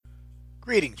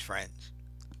Greetings, friends.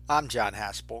 I'm John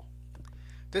Haspel.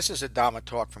 This is a Dhamma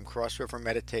talk from Cross River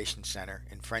Meditation Center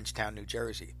in Frenchtown, New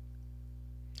Jersey.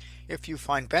 If you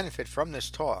find benefit from this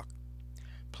talk,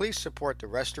 please support the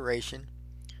restoration,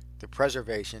 the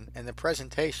preservation, and the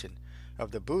presentation of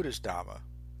the Buddha's Dhamma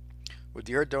with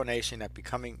your donation at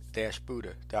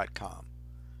becoming-buddha.com.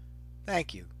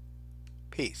 Thank you.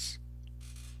 Peace.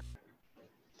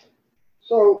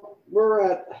 So we're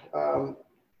at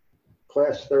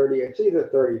class 30. It's either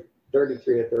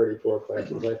 33 or 34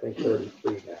 classes. I think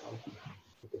 33 now.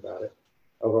 Think about it.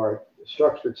 Of our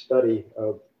structured study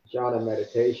of jhana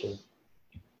meditation.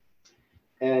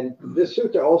 And this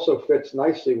sutta also fits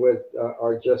nicely with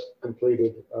our just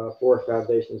completed 4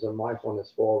 Foundations of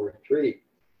Mindfulness Fall Retreat,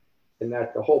 in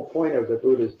that the whole point of the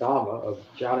Buddha's Dhamma, of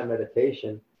jhana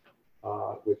meditation,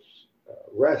 which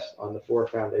rests on the 4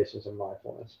 Foundations of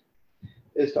Mindfulness,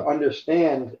 is to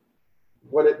understand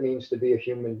what it means to be a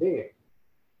human being.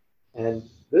 And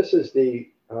this is the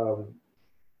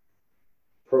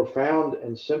profound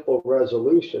and simple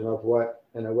resolution of what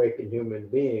an awakened human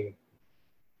being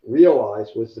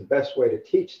realized was the best way to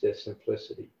teach this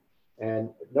simplicity.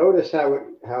 And notice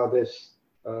how this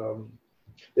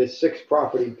this 6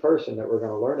 property person that we're going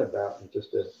to learn about in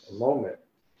just a moment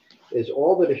is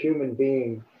all that a human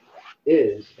being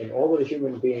is and all that a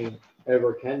human being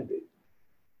ever can be.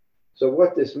 So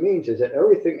what this means is that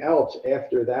everything else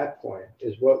after that point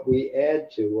is what we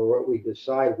add to, or what we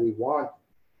decide we want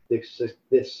this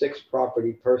 6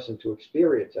 property person to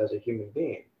experience as a human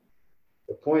being.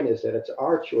 The point is that it's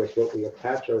our choice what we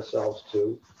attach ourselves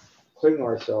to, cling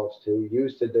ourselves to,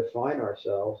 use to define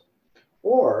ourselves,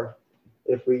 or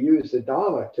if we use the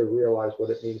Dhamma to realize what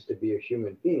it means to be a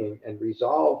human being and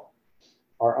resolve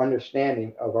our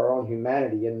understanding of our own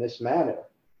humanity in this manner,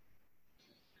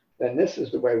 then this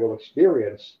is the way we'll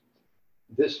experience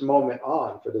this moment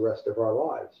on for the rest of our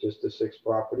lives, just a 6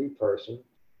 property person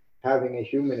having a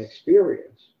human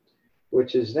experience,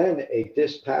 which is then a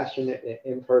dispassionate and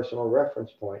impersonal reference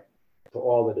point to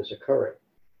all that is occurring.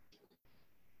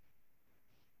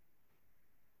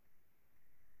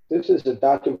 This is the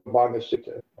Dhatuvibhaga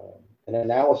Sutta, an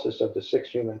analysis of the 6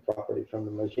 human property from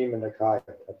the Majjhima Nikaya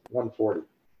at 140.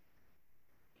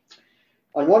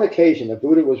 On one occasion, the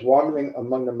Buddha was wandering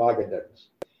among the Magadhans.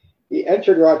 He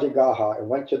entered Rajagaha and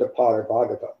went to the potter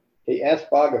Bhagava. He asked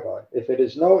Bhagava, if it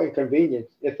is no inconvenience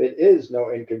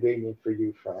for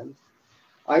you, friend,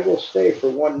 I will stay for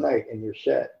one night in your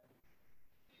shed.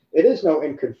 It is no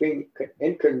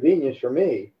inconvenience for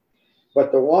me,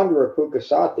 but the wanderer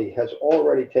Pukasati has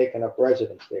already taken up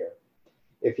residence there.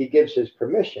 If he gives his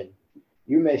permission,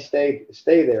 you may stay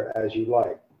there as you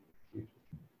like.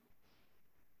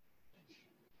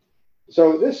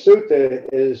 So this sutta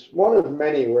is one of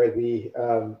many where the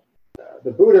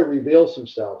Buddha reveals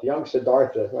himself. Young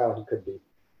Siddhartha, well, he could be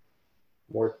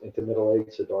more into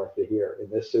middle-aged Siddhartha here in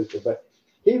this sutta, but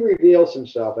he reveals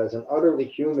himself as an utterly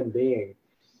human being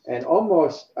and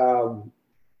almost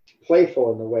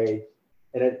playful in the way,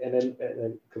 in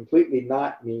a completely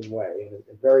not mean way, in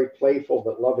a very playful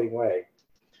but loving way,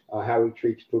 how he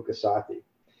treats Pukasati.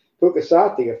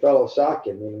 Pukasati, a fellow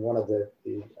Sakya, meaning one of the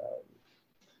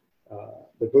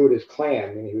Buddha's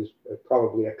clan, meaning he was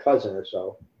probably a cousin or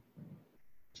so,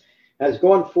 has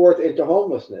gone forth into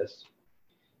homelessness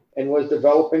and was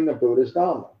developing the Buddha's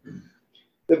Dhamma.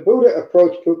 The Buddha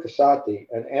approached Pukasati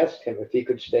and asked him if he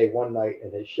could stay one night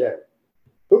in his shed.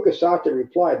 Pukasati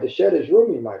replied, the shed is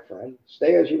roomy, my friend.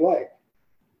 Stay as you like.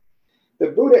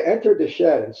 The Buddha entered the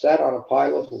shed and sat on a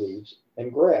pile of leaves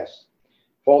and grass,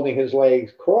 folding his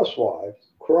legs crosswise,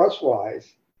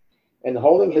 and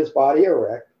holding his body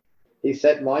erect. He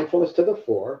set mindfulness to the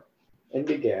fore and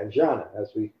began jhana,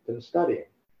 as we've been studying.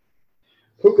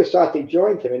 Pukasati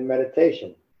joined him in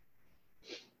meditation.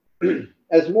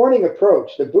 As morning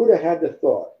approached, the Buddha had the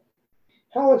thought,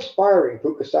 how inspiring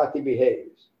Pukasati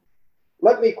behaves.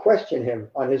 Let me question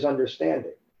him on his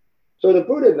understanding. So the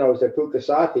Buddha knows that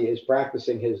Pukasati is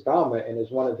practicing his Dhamma and is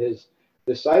one of his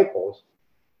disciples,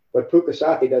 but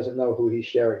Pukasati doesn't know who he's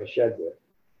sharing a shed with.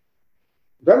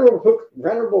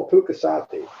 Venerable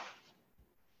Pukasati,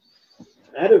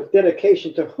 out of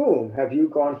dedication to whom have you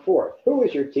gone forth? Who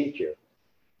is your teacher?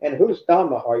 And whose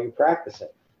Dhamma are you practicing?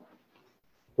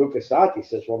 Pukasati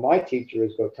says, well, my teacher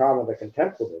is Gautama the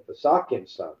Contemplative, the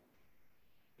Sakyan's son.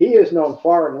 He is known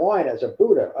far and wide as a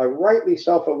Buddha, a rightly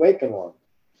self-awakened one.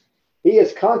 He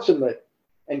is consummate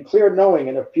and clear knowing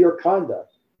and of pure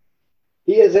conduct.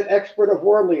 He is an expert of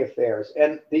worldly affairs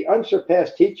and the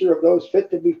unsurpassed teacher of those fit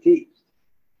to be taught.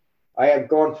 I have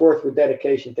gone forth with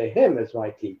dedication to him as my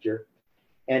teacher,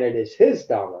 and it is his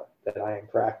Dhamma that I am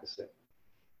practicing.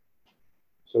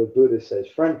 So the Buddha says,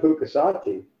 friend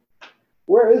Pukasati,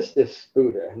 where is this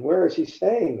Buddha and where is he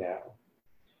staying now?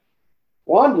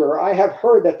 Wanderer, I have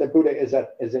heard that the Buddha is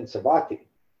in Savatthi.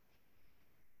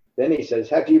 Then he says,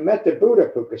 have you met the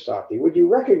Buddha, Pukasati? Would you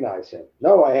recognize him?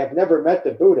 No, I have never met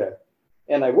the Buddha,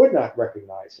 and I would not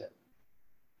recognize him.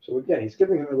 So again, he's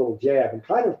giving him a little jab and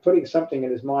kind of putting something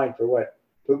in his mind for what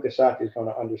Pukasati is going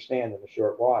to understand in a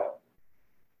short while.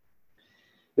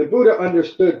 The Buddha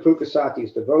understood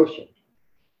Pukasati's devotion.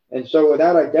 And so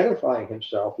without identifying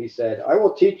himself, he said, I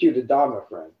will teach you the Dhamma,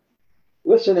 friend.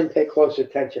 Listen and pay close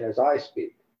attention as I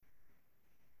speak.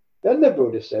 Then the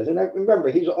Buddha says, and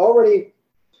remember, he's already,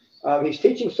 he's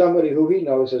teaching somebody who he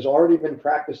knows has already been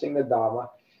practicing the Dhamma,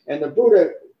 and the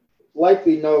Buddha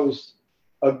likely knows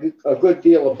a good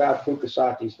deal about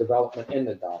Pukasati's development in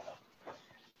the Dhamma.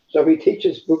 So he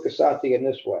teaches Pukasati in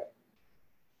this way.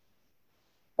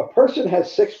 A person has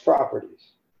 6 properties.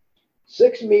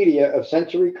 6 media of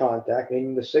sensory contact,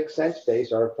 meaning the 6 sense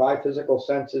base, our 5 physical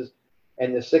senses,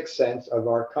 and the 6th sense of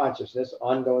our consciousness,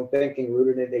 ongoing thinking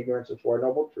rooted in ignorance of Four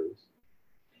Noble Truths,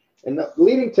 and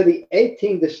leading to the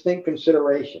 18 distinct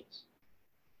considerations.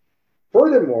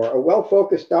 Furthermore, a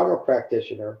well-focused Dhamma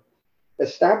practitioner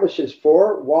establishes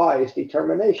 4 wise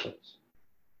determinations.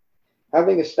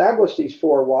 Having established these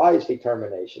 4 wise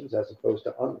determinations, as opposed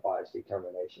to unwise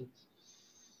determinations,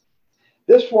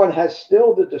 this one has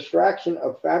stilled the distraction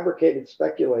of fabricated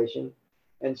speculation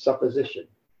and supposition.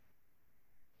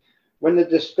 When the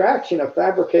distraction of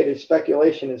fabricated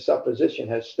speculation and supposition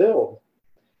has stilled,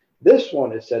 this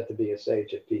one is said to be a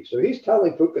sage at peace. So he's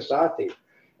telling Pukasati,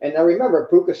 and now remember,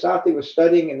 Pukasati was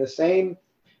studying in the same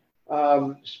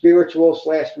spiritual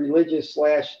 / religious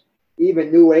 /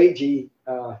 even New Agey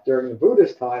during the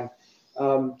Buddhist time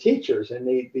teachers and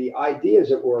the ideas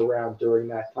that were around during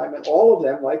that time, and all of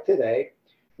them, like today,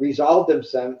 resolved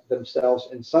themselves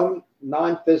in some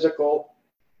non-physical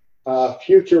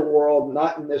future world,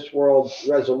 not in this world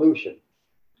resolution.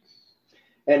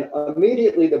 And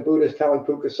immediately the Buddha is telling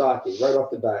Pukasati right off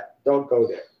the bat, don't go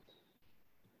there.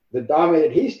 The Dhamma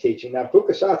that he's teaching, now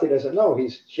Pukasati doesn't know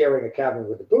he's sharing a cabin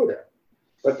with the Buddha,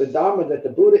 but the Dhamma that the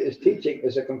Buddha is teaching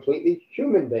is a completely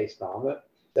human-based Dhamma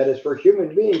that is for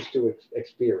human beings to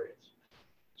experience.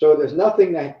 So there's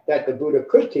nothing that the Buddha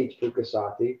could teach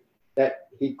Pukasati that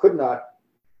he could not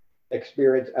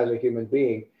experience as a human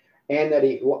being, and that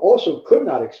he also could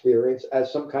not experience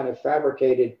as some kind of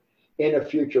fabricated in a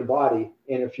future body,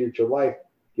 in a future life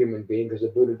human being, because the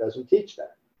Buddha doesn't teach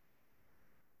that.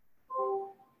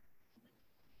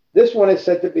 This one is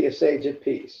said to be a sage at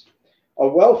peace. A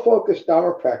well-focused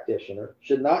Dhamma practitioner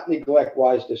should not neglect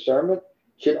wise discernment,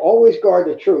 should always guard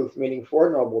the truth, meaning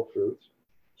Four Noble Truths,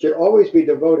 should always be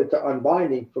devoted to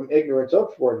unbinding from ignorance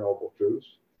of Four Noble Truths,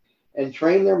 and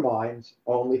train their minds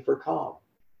only for calm.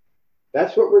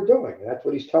 That's what we're doing. That's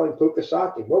what he's telling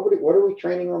Pukasati. What are we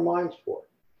training our minds for?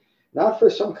 Not for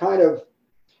some kind of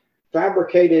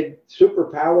fabricated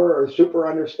superpower or super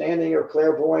understanding or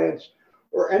clairvoyance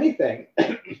or anything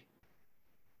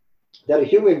that a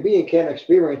human being can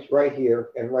experience right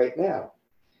here and right now.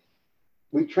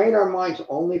 We train our minds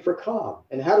only for calm.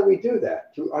 And how do we do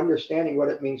that? Through understanding what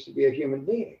it means to be a human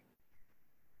being.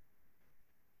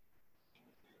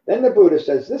 Then the Buddha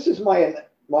says, this is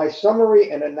my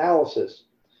summary and analysis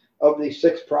of these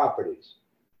 6 properties.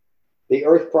 The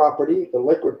earth property, the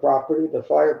liquid property, the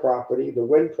fire property, the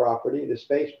wind property, the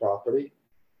space property,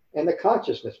 and the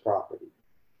consciousness property.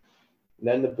 And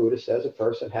then the Buddha says a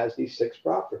person has these 6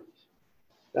 properties.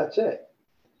 That's it.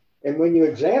 And when you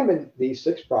examine these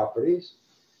 6 properties,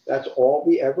 that's all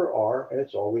we ever are, and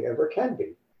it's all we ever can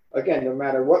be. Again, no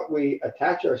matter what we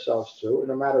attach ourselves to, and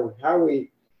no matter how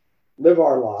we live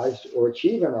our lives or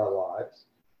achieve in our lives,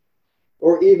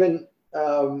 or even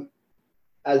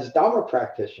as Dhamma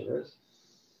practitioners,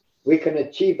 we can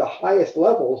achieve the highest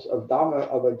levels of a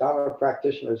Dhamma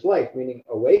practitioner's life, meaning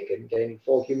awaken, gaining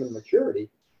full human maturity.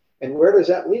 And where does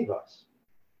that leave us?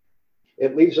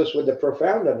 It leaves us with the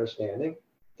profound understanding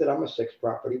that I'm a 6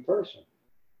 property person.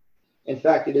 In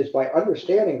fact, it is by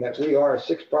understanding that we are a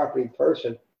 6 property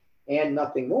person and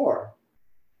nothing more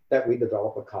that we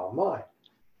develop a calm mind.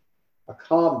 A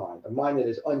calm mind, a mind that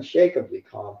is unshakably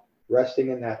calm, resting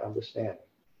in that understanding.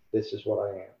 This is what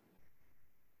I am.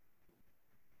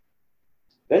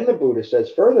 Then the Buddha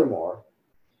says, furthermore,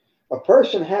 a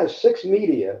person has 6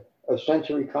 media of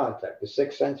sensory contact, the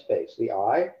 6th sense base, the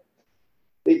eye,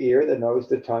 the ear, the nose,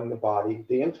 the tongue, the body,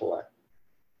 the intellect.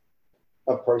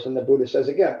 A person, the Buddha says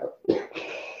again,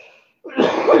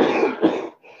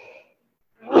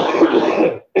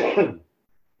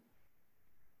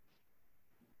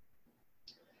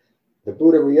 the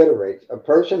Buddha reiterates, a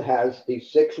person has the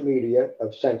six media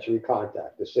of sensory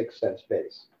contact, the sixth sense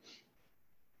base.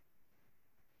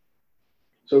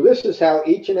 So this is how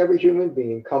each and every human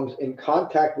being comes in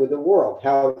contact with the world.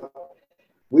 How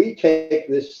we take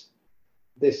this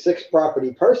sixth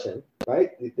property person,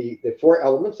 right? The four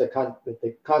elements that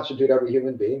constitute every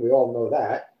human being. We all know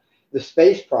that. The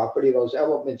space property, those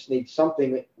elements need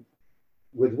something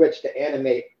with which to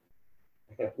animate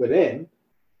within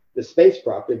the space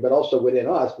property, but also within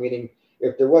us, meaning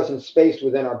if there wasn't space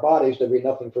within our bodies, there'd be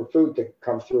nothing for food to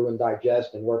come through and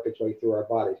digest and work its way through our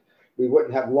bodies. We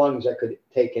wouldn't have lungs that could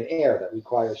take in air that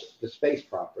requires the space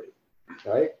property,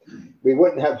 right? We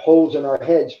wouldn't have holes in our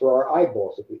heads for our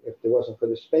eyeballs if there wasn't for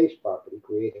the space property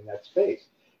creating that space.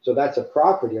 So that's a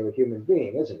property of a human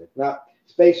being, isn't it? Not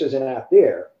space isn't out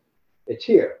there, it's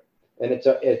here. And it's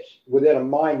within a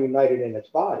mind united in its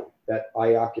body that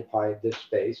I occupy this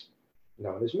space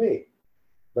known as me.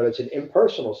 But it's an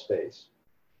impersonal space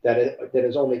that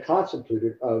is only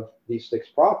constituted of these six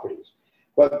properties.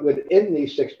 But within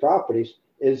these six properties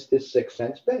is this sixth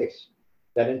sense base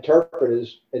that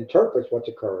interprets what's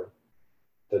occurring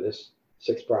to this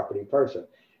sixth property person.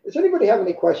 Does anybody have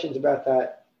any questions about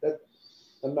that?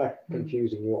 I'm not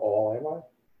confusing you all, am I?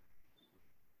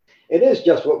 It is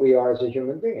just what we are as a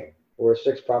human being. We're a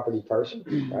sixth property person,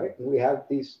 right? And we have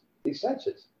these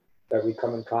senses that we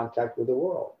come in contact with the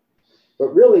world.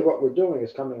 But really what we're doing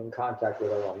is coming in contact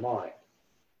with our own mind,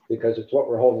 because it's what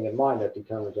we're holding in mind that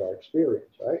determines our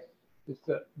experience, right? It's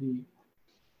that you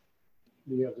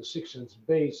have the sixth sense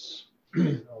base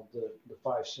of the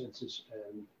five senses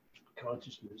and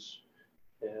consciousness,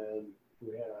 and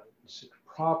we have the six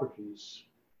properties,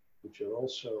 which are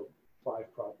also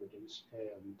five properties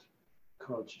and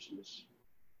consciousness.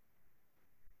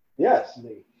 Yes.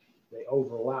 They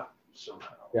overlap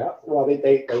somehow. Yeah. Well,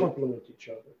 they complement each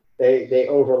other. They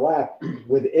overlap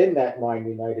within that mind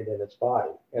united in its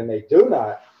body, and they do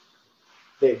not.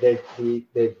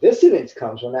 The dissonance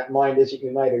comes when that mind isn't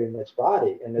united in its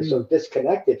body, and is so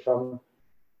disconnected from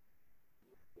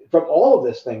all of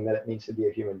this thing that it means to be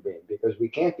a human being. Because we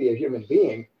can't be a human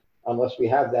being unless we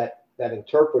have that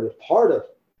interpretive part of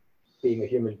being a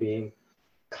human being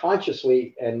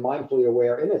consciously and mindfully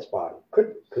aware in its body.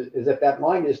 Because if that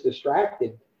mind is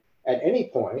distracted at any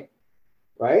point,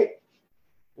 right?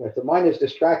 If the mind is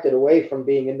distracted away from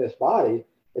being in this body,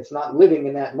 it's not living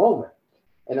in that moment.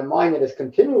 And a mind that is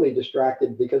continually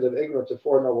distracted because of ignorance of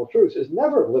Four Noble Truths is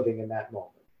never living in that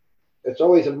moment. It's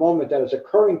always a moment that is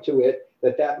occurring to it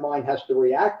that mind has to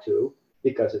react to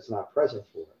because it's not present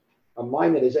for it. A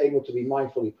mind that is able to be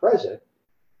mindfully present,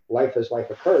 life as life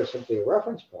occurs, simply a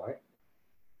reference point.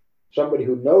 Somebody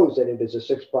who knows that it is a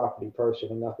sixth property person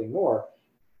and nothing more,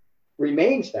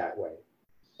 remains that way.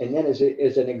 And then is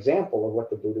an example of what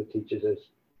the Buddha teaches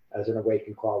as an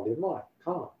awakened quality of mind,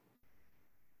 calm.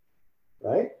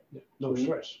 Right? No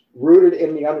stress. Rooted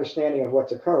in the understanding of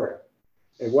what's occurring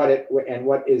and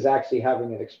what is actually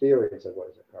having an experience of what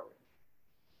is occurring.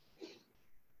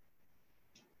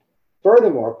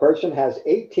 Furthermore, a person has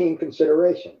 18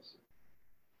 considerations.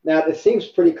 Now, this seems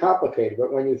pretty complicated,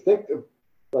 but when you think of,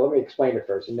 well, let me explain it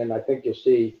first, and then I think you'll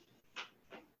see,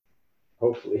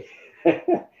 hopefully,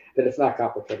 that it's not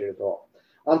complicated at all.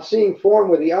 On seeing form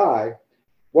with the eye,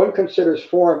 one considers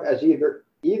form as either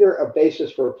a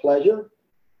basis for pleasure,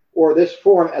 or this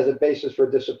form as a basis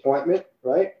for disappointment,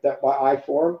 right? That by eye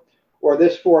form, or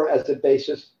this form as a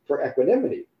basis for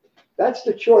equanimity. That's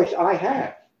the choice I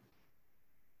have.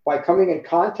 By coming in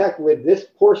contact with this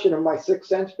portion of my sixth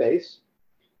sense base,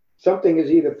 something is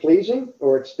either pleasing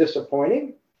or it's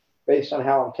disappointing based on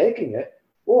how I'm taking it.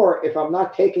 Or if I'm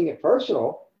not taking it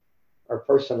personal or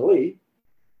personally,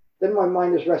 then my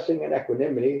mind is resting in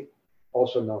equanimity,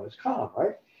 also known as calm,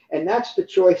 right? And that's the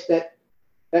choice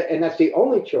and that's the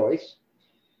only choice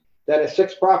that a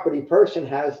sixth property person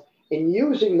has in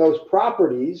using those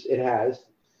properties it has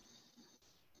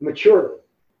maturely,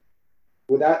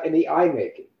 without any eye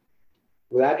making,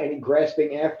 without any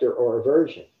grasping after or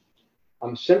aversion.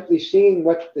 I'm simply seeing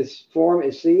what this form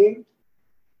is seeing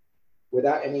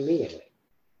without any me in it.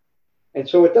 And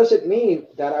so it doesn't mean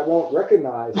that I won't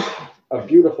recognize a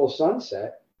beautiful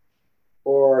sunset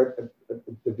or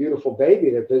the beautiful baby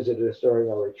that visited us during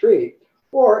our retreat,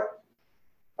 or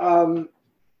a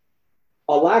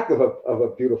lack of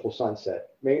a beautiful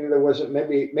sunset. Maybe there wasn't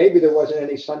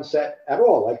any sunset at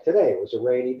all, like today. It was a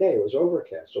rainy day. It was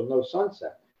overcast, so no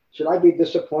sunset. Should I be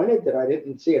disappointed that I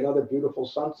didn't see another beautiful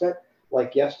sunset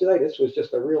like yesterday? This was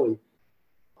just a really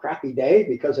crappy day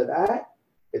because of that.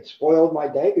 It spoiled my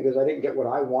day because I didn't get what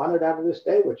I wanted out of this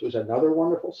day, which was another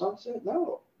wonderful sunset.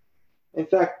 No. In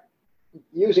fact,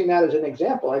 using that as an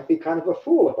example, I'd be kind of a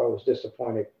fool if I was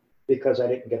disappointed because I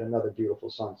didn't get another beautiful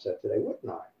sunset today,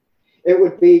 wouldn't I? It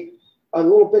would be a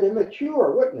little bit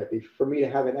immature, wouldn't it, be for me to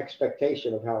have an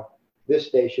expectation of how this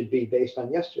day should be based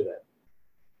on yesterday.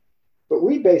 But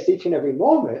we base each and every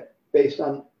moment based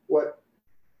on what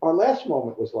our last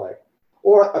moment was like,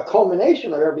 or a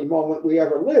culmination of every moment we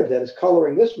ever lived that is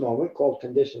coloring this moment, called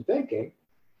conditioned thinking,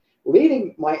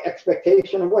 leading my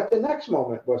expectation of what the next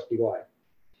moment must be like.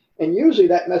 And usually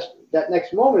that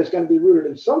next moment is going to be rooted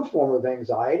in some form of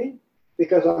anxiety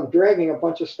because I'm dragging a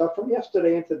bunch of stuff from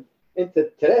yesterday into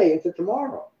today, into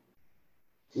tomorrow,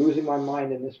 losing my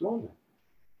mind in this moment.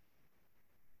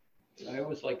 I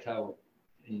always liked how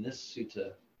in this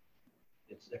sutta,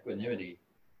 it's equanimity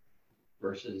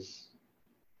versus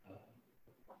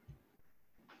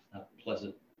not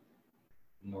pleasant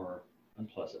nor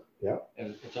unpleasant. Yeah.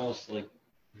 And it's almost like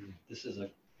this is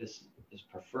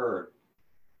preferred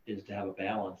is to have a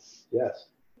balance. Yes.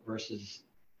 Versus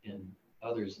in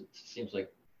others, it seems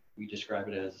like we describe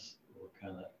it as we're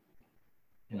kind of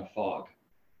in a fog.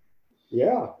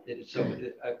 Yeah.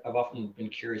 I've often been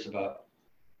curious about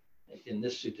in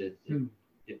this sutta,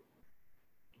 it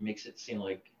makes it seem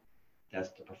like that's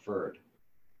the preferred,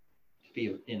 to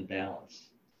be in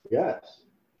balance. Yes.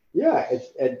 Yeah,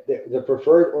 it's the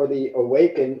preferred or the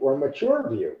awakened or mature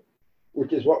view,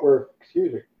 which is what we're,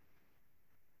 excuse me.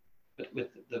 But with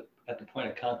at the point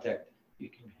of contact, you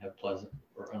can have pleasant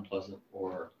or unpleasant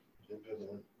or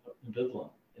ambivalent.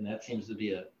 And that seems to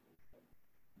be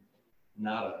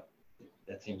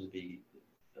that seems to be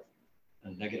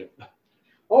a negative.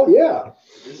 Oh, yeah.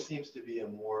 This seems to be a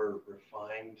more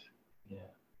refined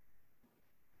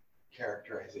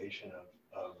characterization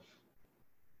of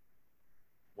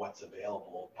what's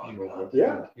available on contact.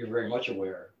 Yeah. You're very much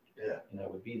aware. Yeah. And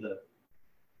that would be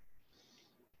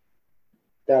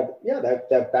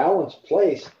that balanced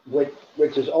place,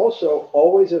 which is also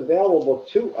always available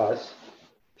to us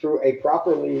through a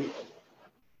properly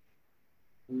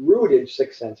rooted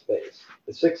sixth sense base.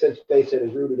 The sixth sense base that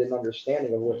is rooted in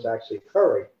understanding of what's actually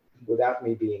occurring without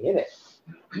me being in it.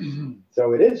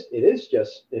 So it is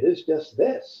just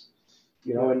this,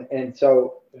 and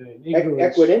so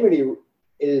equanimity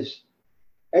is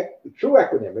true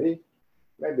equanimity.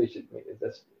 Maybe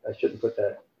I shouldn't put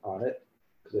that on it,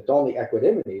 because it's only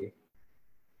equanimity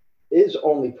is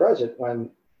only present when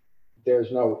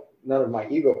there's none of my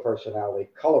ego personality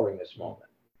coloring this moment.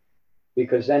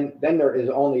 Because then there is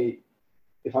only,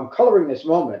 if I'm coloring this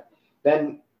moment,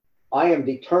 then I am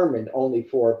determined only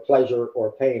for pleasure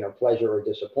or pain or pleasure or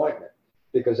disappointment,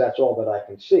 because that's all that I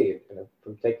can see. And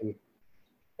from taking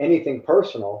anything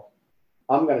personal,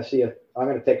 I'm going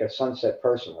to take a sunset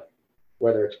personally,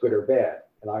 whether it's good or bad,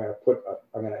 and I'm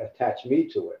going to attach me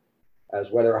to it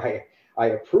as whether I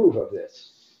approve of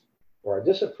this or I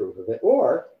disapprove of it,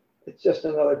 or it's just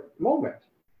another moment.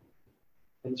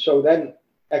 And so then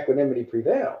equanimity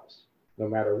prevails no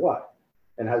matter what,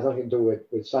 and has nothing to do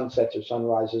with sunsets or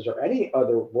sunrises or any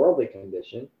other worldly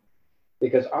condition,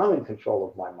 because I'm in control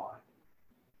of my mind.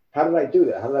 How did I do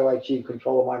that? How did I achieve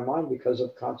control of my mind? Because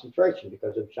of concentration,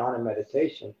 because of jhana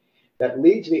meditation, that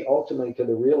leads me ultimately to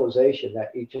the realization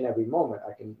that each and every moment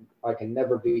I can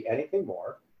never be anything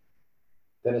more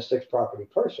than a sixth property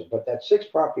person. But that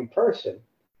sixth property person,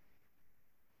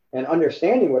 and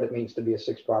understanding what it means to be a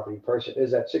sixth property person,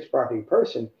 is that sixth property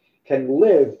person can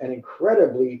live an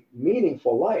incredibly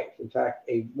meaningful life. In fact,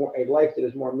 a life that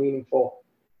is more meaningful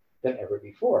than ever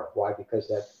before. Why? Because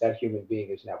that human being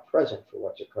is now present for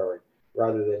what's occurring,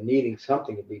 rather than needing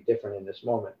something to be different in this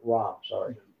moment. Ram,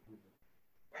 sorry.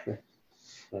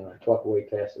 Talk way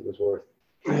past it was worth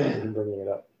bringing it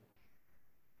up.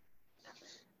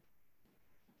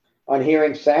 On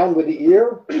hearing sound with the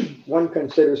ear, one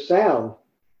considers sound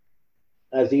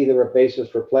as either a basis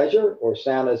for pleasure, or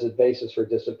sound as a basis for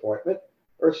disappointment,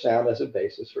 or sound as a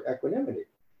basis for equanimity.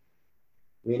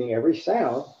 Meaning every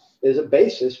sound is a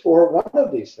basis for one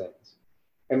of these things.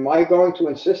 Am I going to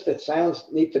insist that sounds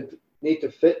need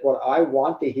to fit what I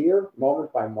want to hear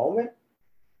moment by moment?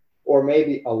 Or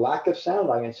maybe a lack of sound?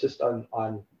 I insist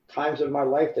on times of my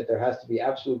life that there has to be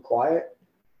absolute quiet,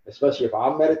 especially if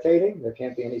I'm meditating. There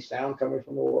can't be any sound coming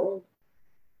from the world.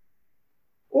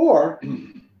 Or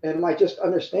am I just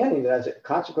understanding that as a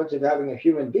consequence of having a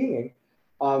human being,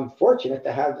 I'm fortunate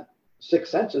to have six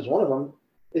senses. One of them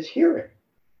is hearing.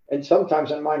 And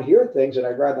sometimes I might hear things that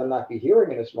I'd rather not be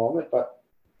hearing in this moment, but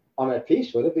I'm at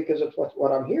peace with it because it's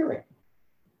what I'm hearing.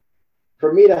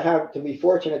 For me to be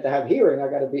fortunate to have hearing, I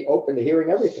got to be open to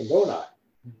hearing everything, don't I?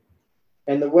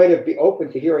 And the way to be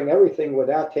open to hearing everything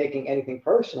without taking anything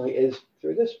personally is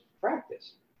through this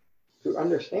practice, through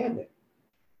understanding.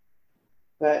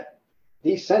 that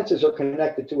these senses are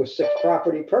connected to a sixth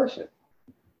property person.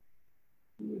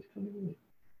 Who's coming in?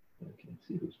 I can't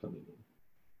see who's coming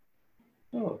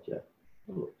in. Oh, Jeff.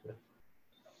 Hello, Jeff.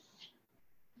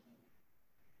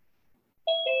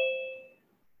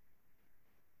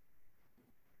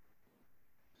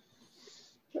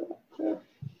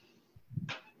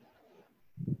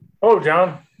 Oh,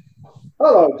 John.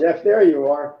 Hello, Jeff. There you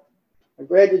are. I'm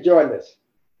glad you joined us.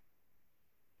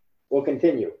 We'll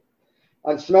continue.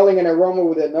 On smelling an aroma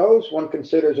with the nose, one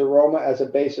considers aroma as a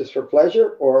basis for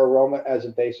pleasure, or aroma as a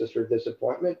basis for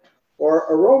disappointment, or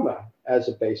aroma as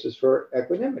a basis for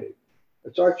equanimity.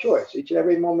 It's our choice, each and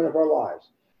every moment of our lives.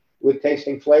 With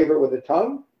tasting flavor with the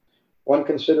tongue, one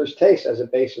considers taste as a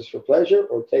basis for pleasure,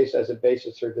 or taste as a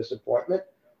basis for disappointment,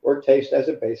 or taste as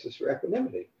a basis for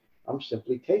equanimity. I'm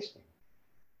simply tasting.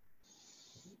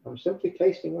 I'm simply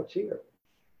tasting what's here.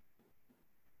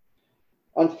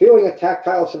 On feeling a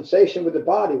tactile sensation with the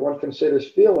body, one considers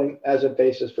feeling as a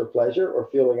basis for pleasure, or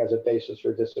feeling as a basis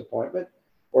for disappointment,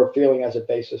 or feeling as a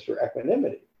basis for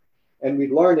equanimity. And we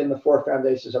learned in the 4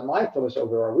 foundations of mindfulness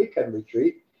over our weekend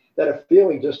retreat that a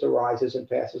feeling just arises and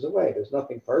passes away. There's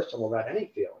nothing personal about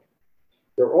any feeling.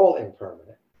 They're all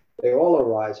impermanent. They all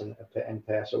arise and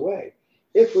pass away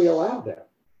if we allow them.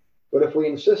 But if we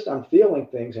insist on feeling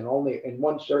things and only in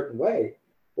one certain way,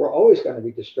 we're always going to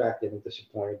be distracted and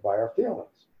disappointed by our feelings.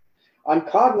 On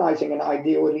cognizing an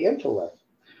idea with the intellect,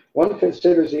 one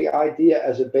considers the idea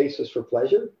as a basis for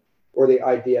pleasure, or the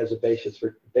idea as a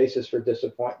basis for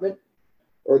disappointment,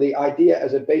 or the idea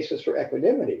as a basis for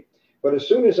equanimity. But as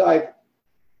soon as I've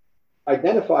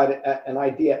identified an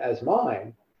idea as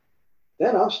mine,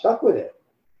 then I'm stuck with it.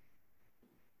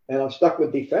 And I'm stuck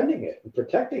with defending it and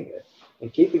protecting it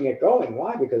and keeping it going.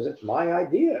 Why? Because it's my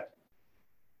idea.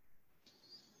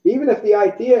 Even if the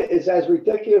idea is as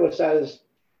ridiculous as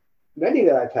many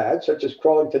that I've had, such as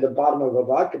crawling to the bottom of a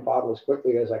vodka bottle as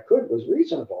quickly as I could, was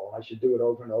reasonable. I should do it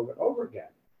over and over and over again.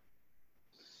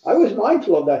 I was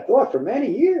mindful of that thought for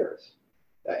many years.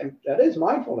 And that is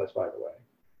mindfulness, by the way.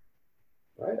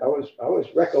 Right? I was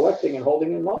recollecting and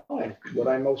holding in mind what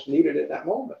I most needed in that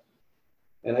moment.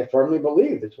 And I firmly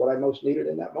believed it's what I most needed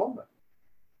in that moment.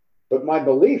 But my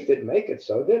belief didn't make it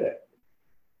so, did it?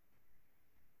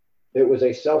 It was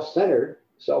a self-centered,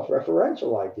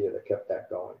 self-referential idea that kept that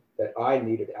going, that I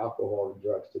needed alcohol and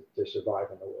drugs to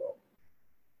survive in the world.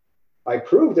 I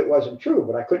proved it wasn't true,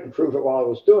 but I couldn't prove it while I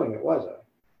was doing it, was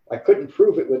I? I couldn't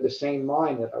prove it with the same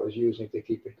mind that I was using to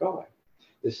keep it going.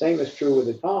 The same is true with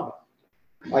the Dhamma.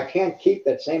 I can't keep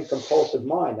that same compulsive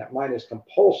mind. That mind is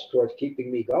compulsed towards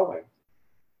keeping me going.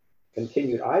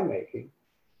 Continued I-making,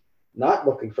 not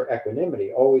looking for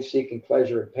equanimity, always seeking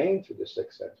pleasure and pain through the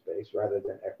sixth sense base rather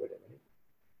than equanimity.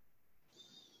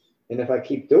 And if I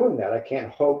keep doing that, I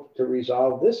can't hope to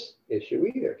resolve this issue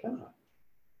either, can I?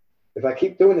 If I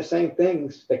keep doing the same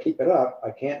things that keep it up,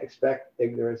 I can't expect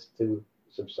ignorance to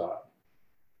subside.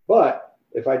 But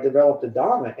if I develop the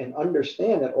Dhamma and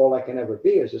understand that all I can ever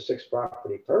be is a sixth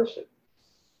property person,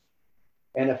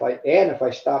 and if I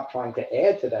stop trying to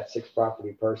add to that sixth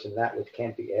property person that which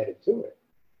can't be added to it,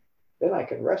 then I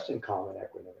can rest in calm and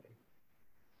equanimity.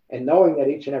 And knowing that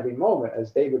each and every moment,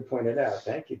 as David pointed out,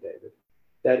 thank you, David,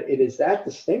 that it is that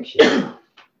distinction.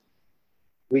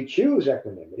 We choose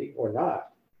equanimity or not.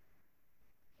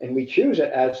 And we choose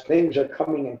it as things are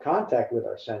coming in contact with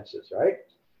our senses, right?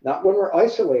 Not when we're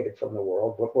isolated from the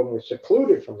world, but when we're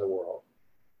secluded from the world.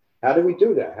 How do we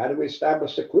do that? How do we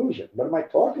establish seclusion? What am I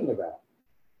talking about?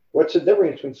 What's the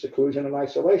difference between seclusion and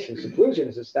isolation? Seclusion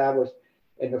is established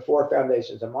in the 4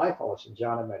 foundations of mindfulness and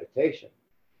jhana meditation.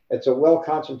 It's a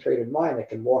well-concentrated mind that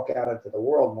can walk out into the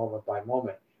world moment by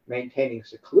moment, maintaining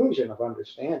seclusion of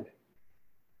understanding,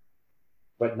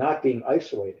 but not being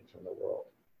isolated from the world.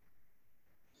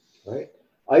 Right?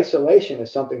 Isolation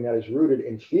is something that is rooted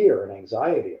in fear and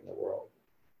anxiety in the world.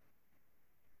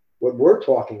 What we're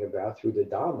talking about through the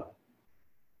Dhamma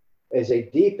is a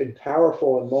deep and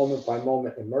powerful and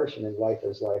moment-by-moment immersion in life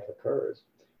as life occurs,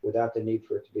 without the need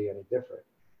for it to be any different.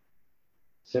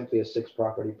 Simply a sixth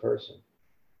property person.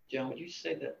 John, would you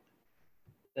say that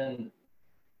then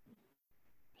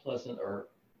pleasant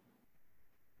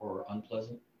or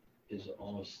unpleasant is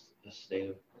almost a state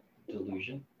of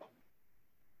delusion?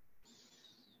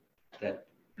 That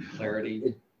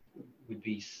clarity would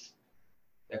be,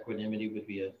 equanimity would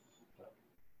be a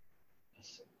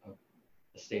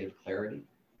state of clarity?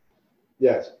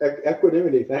 Yes,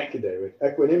 equanimity, thank you, David.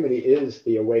 Equanimity is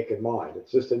the awakened mind.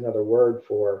 It's just another word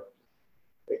for,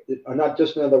 not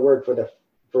just another word for the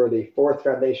 4th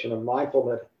foundation of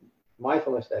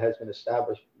mindfulness that has been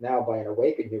established now by an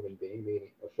awakened human being,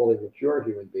 meaning a fully mature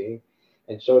human being,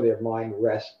 And so their mind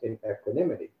rests in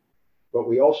equanimity. But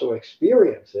we also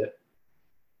experience it,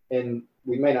 and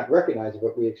we may not recognize it,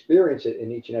 but we experience it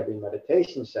in each and every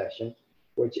meditation session,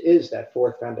 which is that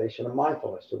fourth foundation of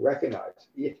mindfulness, to recognize,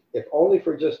 if only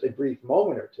for just a brief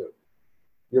moment or two,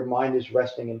 your mind is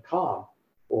resting in calm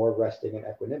or resting in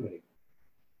equanimity.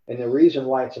 And the reason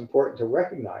why it's important to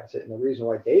recognize it, and the reason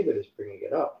why David is bringing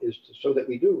it up, is so that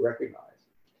we do recognize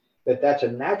that that's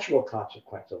a natural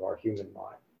consequence of our human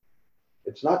mind.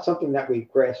 It's not something that we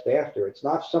grasp after. It's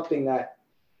not something that,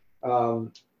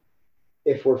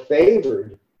 if we're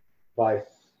favored by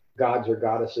gods or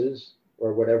goddesses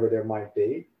or whatever there might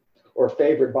be, or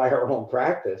favored by our own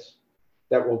practice,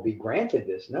 that will be granted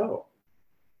this. No.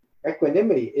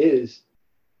 Equanimity is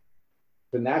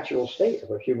the natural state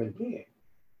of a human being.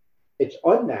 It's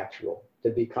unnatural to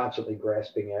be constantly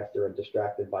grasping after and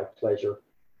distracted by pleasure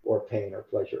or pain or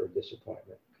pleasure or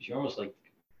disappointment. Because you're almost like,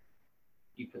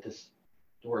 you put this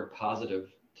word positive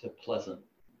to pleasant,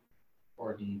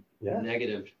 or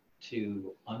negative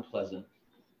to unpleasant,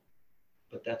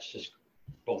 but that's just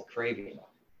both craving.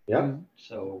 Yeah.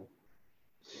 So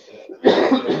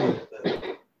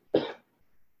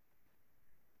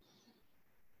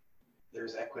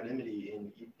there's equanimity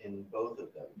in both of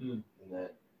them, in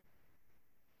that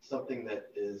something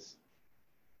that is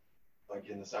like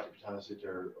in the Satipatthana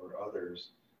Sutta or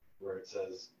others, where it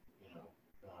says,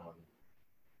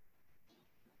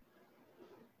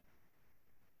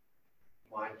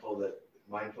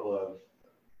 mindful of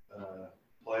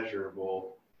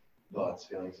pleasurable thoughts,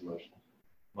 feelings, emotions.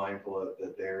 Mindful of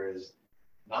that there is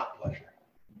not pleasure.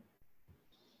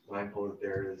 Mindful that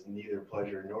there is neither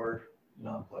pleasure nor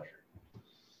non-pleasure.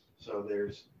 So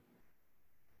there's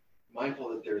mindful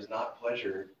that there's not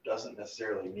pleasure doesn't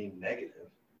necessarily mean negative.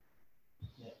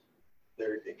 Yeah.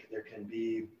 There can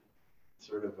be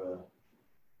sort of a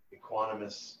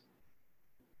equanimous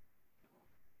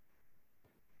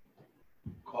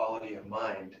quality of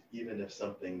mind, even if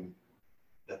something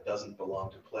that doesn't belong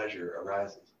to pleasure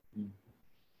arises. Is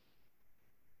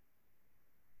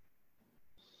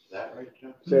that right,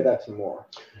 Joe? Say that some more.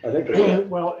 I think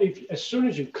well, as soon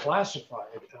as you classify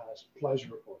it as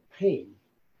pleasure or pain,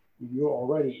 you're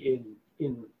already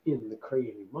in the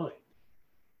craving mind.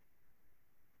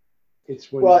 It's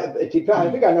when it depends.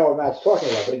 I think I know what Matt's talking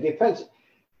about, but it depends.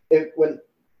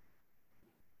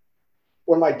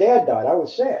 When my dad died, I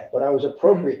was sad, but I was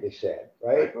appropriately sad,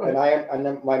 right? Right. And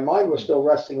then my mind was still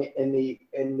resting in the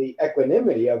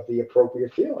equanimity of the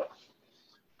appropriate feeling.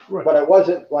 Right. But it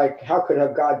wasn't like, how could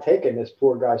have God taken this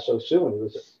poor guy so soon? He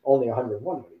was only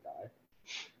 101 when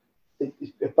he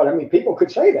died. But I mean, people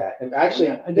could say that, and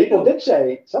actually, people did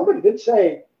say. Somebody did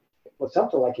say, well,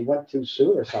 something like he went too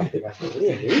soon or something. I said, what do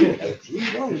you mean?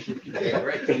 yeah,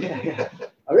 right. Yeah.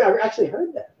 I mean, I actually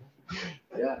heard that.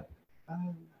 Yeah.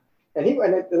 And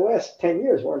the last 10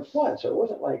 years weren't fun, so it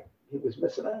wasn't like he was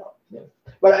missing out. Yeah.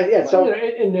 But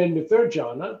and then the third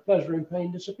jhana, pleasure and pain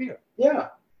disappear. Yeah.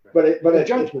 But the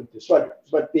judgment disappears.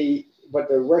 But the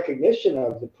recognition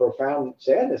of the profound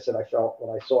sadness that I felt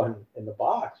when I saw him in the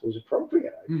box was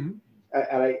appropriate. Mm-hmm.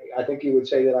 And I think you would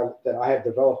say that I had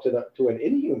developed to an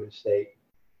inhuman state,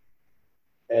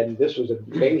 and this was a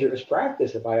dangerous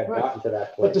practice if I had gotten to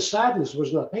that point. But the sadness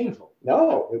was not painful.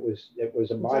 No, it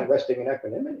was a mind resting in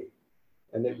equanimity,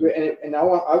 and I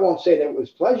won't say that it was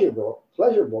pleasurable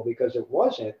because it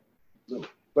wasn't,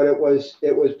 but it was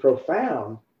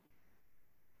profound.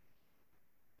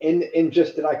 In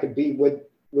just that I could be with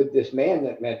this man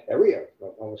that meant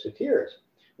almost to tears,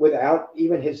 without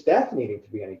even his death needing to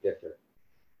be any different,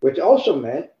 which also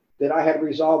meant that I had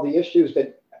resolved the issues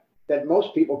that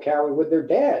most people carry with their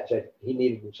dads, that he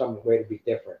needed in some way to be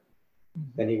different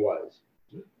than he was.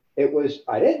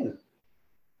 I didn't.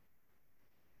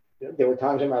 There were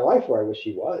times in my life where I wish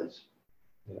he was.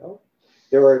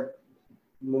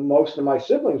 Most of my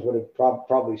siblings would have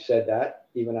probably said that,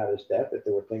 even at his death, that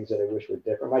there were things that I wish were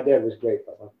different. My dad was great,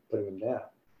 but I'm not putting him down.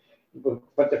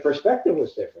 But the perspective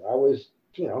was different. I was,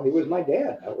 he was my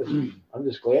dad. I'm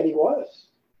just glad he was.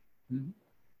 Mm-hmm.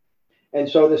 And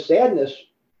so the sadness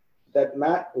that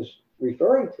Matt was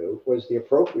referring to was the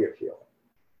appropriate feeling.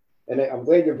 And I'm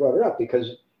glad you brought it up,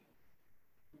 because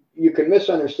you can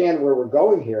misunderstand where we're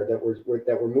going here, that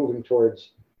we're moving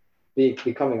towards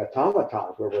becoming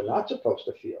automatons where we're not supposed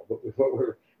to feel. But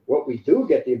what we do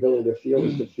get the ability to feel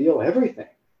is to feel everything.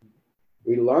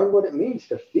 We learn what it means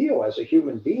to feel as a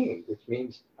human being, which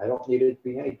means I don't need it to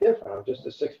be any different. I'm just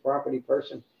a sixth property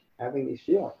person having these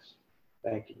feelings.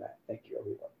 Thank you, Matt. Thank you,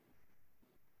 everyone.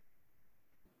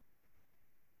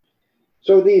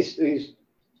 So these I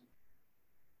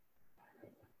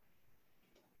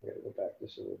gotta go back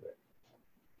just a little bit.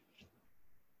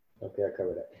 Okay, I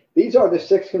covered that. These are the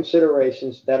 6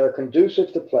 considerations that are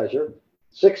conducive to pleasure,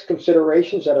 6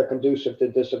 considerations that are conducive to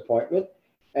disappointment,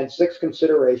 and 6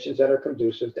 considerations that are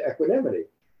conducive to equanimity.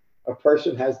 A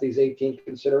person has these 18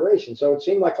 considerations. So it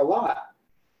seemed like a lot,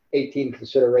 18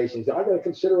 considerations. I got to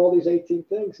consider all these 18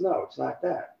 things? No, it's not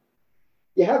that.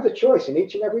 You have the choice in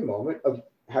each and every moment of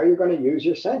how you're going to use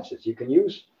your senses.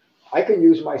 I can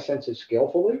use my senses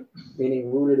skillfully,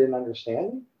 meaning rooted in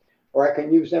understanding, or I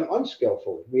can use them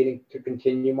unskillfully, meaning to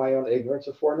continue my own ignorance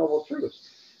of Four Noble Truths.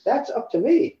 That's up to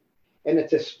me. And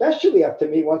it's especially up to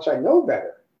me once I know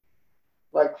better.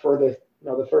 Like for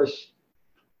the first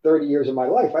 30 years of my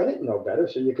life, I didn't know better.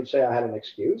 So you could say I had an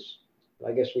excuse.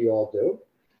 I guess we all do.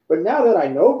 But now that I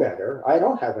know better, I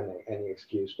don't have any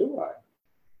excuse, do I?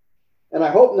 And I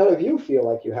hope none of you feel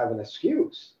like you have an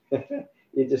excuse.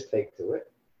 You just take to it.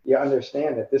 You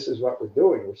understand that this is what we're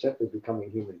doing. We're simply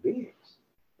becoming human beings.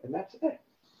 And that's it.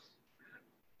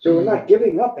 So we're not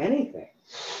giving up anything.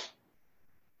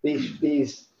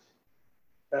 These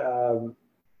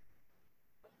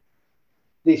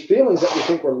feelings that we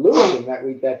think we're losing,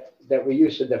 that we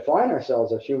used to define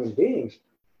ourselves as human beings,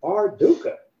 are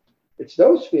dukkha. It's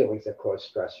those feelings that cause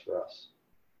stress for us.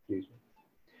 Excuse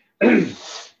me.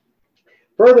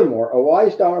 Furthermore, a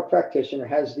wise Dharma practitioner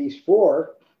has these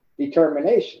 4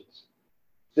 determinations.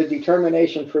 The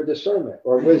determination for discernment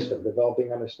or wisdom,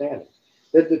 developing understanding.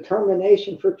 The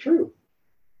determination for truth,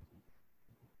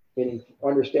 meaning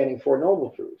understanding Four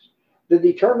Noble Truths. The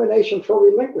determination for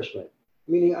relinquishment,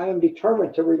 meaning I am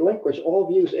determined to relinquish all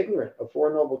views ignorant of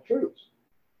Four Noble Truths.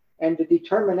 And the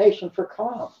determination for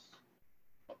calm.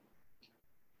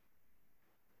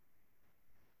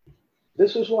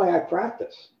 This is why I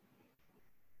practice.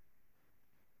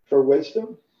 For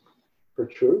wisdom, for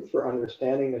truth, for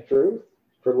understanding the truth,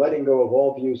 for letting go of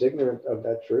all views ignorant of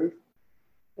that truth,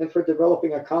 and for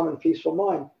developing a calm and peaceful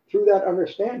mind through that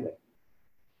understanding.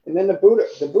 And then the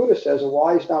Buddha says a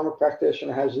wise Dharma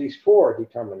practitioner has these 4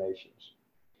 determinations.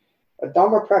 A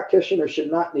Dharma practitioner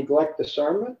should not neglect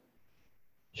discernment,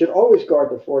 should always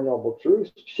guard the Four Noble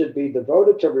Truths, should be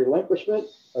devoted to relinquishment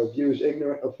of views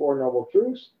ignorant of Four Noble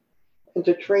Truths, and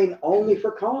to train only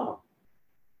for calm.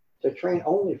 To train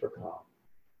only for calm.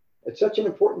 It's such an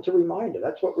important reminder.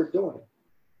 That's what we're doing.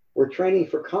 We're training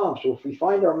for calm. So if we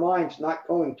find our minds not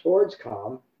going towards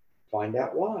calm, find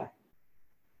out why.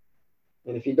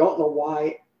 And if you don't know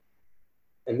why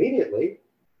immediately,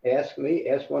 ask me,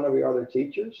 ask one of your other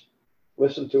teachers,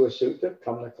 listen to a sutta,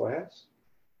 come to class.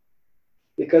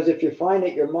 Because if you find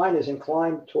that your mind is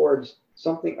inclined towards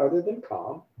something other than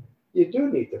calm, you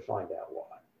do need to find out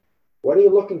why. What are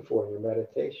you looking for in your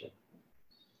meditation?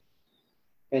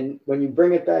 And when you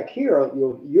bring it back here,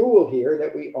 you will hear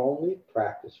that we only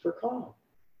practice for calm.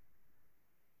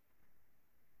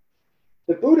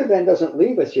 The Buddha then doesn't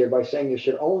leave us here by saying you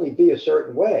should only be a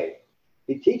certain way.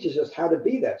 He teaches us how to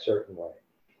be that certain way.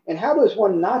 And how does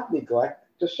one not neglect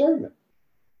discernment?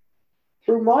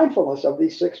 Through mindfulness of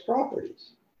these 6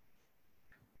 properties.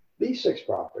 These 6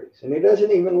 properties. And he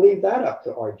doesn't even leave that up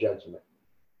to our judgment.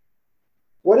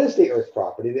 What is the earth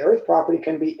property? The earth property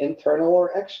can be internal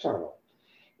or external.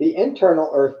 The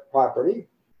internal earth property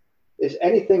is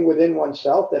anything within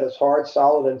oneself that is hard,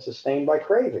 solid, and sustained by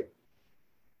craving.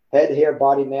 Head, hair,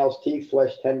 body, nails, teeth,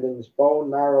 flesh, tendons, bone,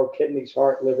 marrow, kidneys,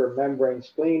 heart, liver, membrane,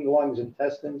 spleen, lungs,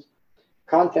 intestines,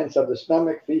 contents of the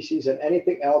stomach, feces, and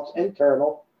anything else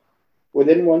internal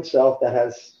within oneself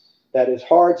that is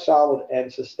hard, solid,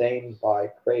 and sustained by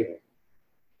craving.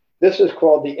 This is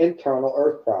called the internal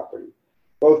earth property.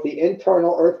 Both the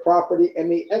internal earth property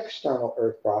and the external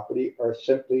earth property are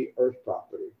simply earth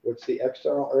property. What's the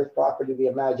external earth property? The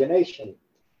imagination,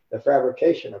 the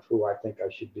fabrication of who I think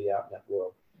I should be out in that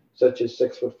world, such as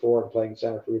 6'4" and playing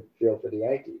center field for the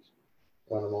Yankees,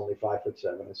 when I'm only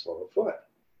 5'7" and slow of foot.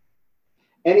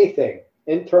 Anything,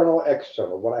 internal,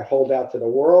 external, what I hold out to the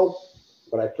world,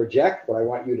 what I project, what I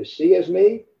want you to see as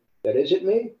me, that isn't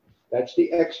me, that's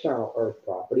the external earth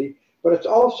property. But it's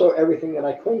also everything that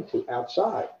I cling to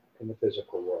outside in the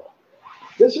physical world.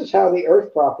 This is how the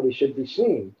earth property should be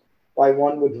seen by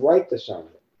one with right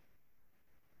discernment.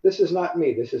 This is not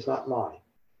me. This is not mine.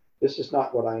 This is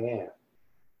not what I am.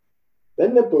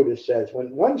 Then the Buddha says,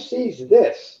 when one sees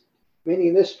this,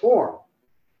 meaning this form,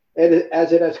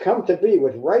 as it has come to be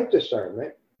with right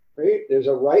discernment, right? There's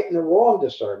a right and a wrong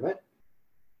discernment.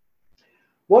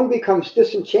 One becomes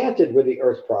disenchanted with the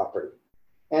earth property.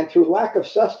 And through lack of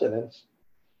sustenance,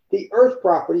 the earth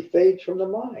property fades from the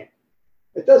mind.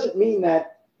 It doesn't mean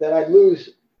that I lose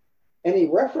any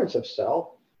reference of self.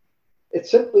 It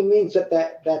simply means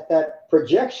that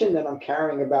projection that I'm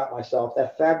carrying about myself,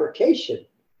 that fabrication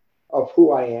of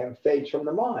who I am fades from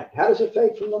the mind. How does it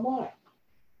fade from the mind?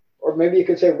 Or maybe you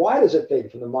could say, why does it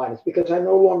fade from the mind? It's because I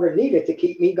no longer need it to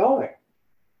keep me going.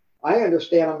 I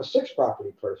understand I'm a sixth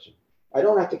property person. I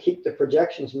don't have to keep the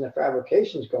projections and the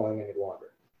fabrications going any longer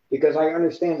because I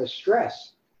understand the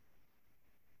stress,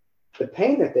 the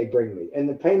pain that they bring me, and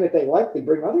the pain that they likely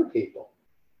bring other people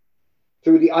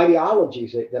through the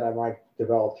ideologies that I might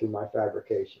develop through my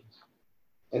fabrications.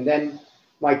 And then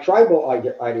my tribal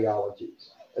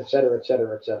ideologies, et cetera, et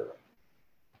cetera, et cetera.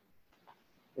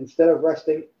 Instead of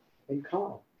resting in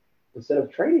calm, instead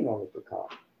of training only for calm.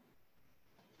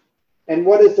 And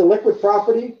what is the liquid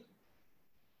property?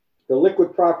 The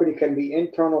liquid property can be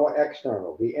internal or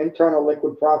external. The internal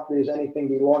liquid property is anything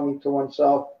belonging to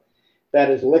oneself that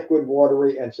is liquid,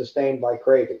 watery, and sustained by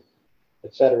craving,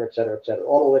 et cetera, et cetera, et cetera.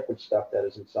 All the liquid stuff that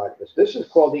is inside this. This is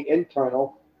called the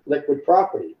internal liquid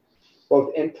property.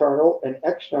 Both internal and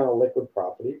external liquid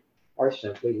property are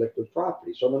simply liquid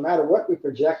property. So no matter what we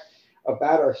project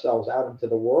about ourselves out into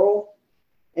the world,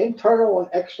 internal and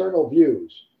external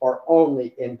views are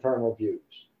only internal views.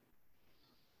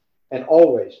 And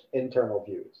always internal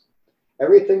views.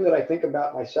 Everything that I think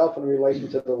about myself in relation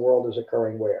to the world is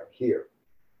occurring where? Here.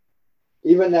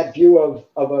 Even that view of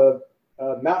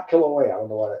Mount Kilauea, I don't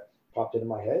know what it popped into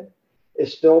my head,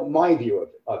 is still my view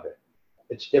of it.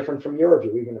 It's different from your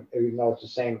view, even though it's the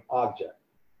same object.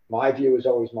 My view is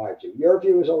always my view. Your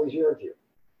view is always your view.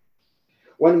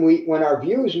 When our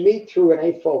views meet through an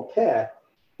eightfold path,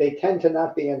 they tend to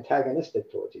not be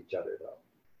antagonistic towards each other, though.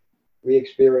 We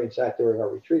experienced that during our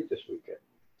retreat this weekend.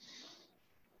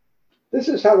 This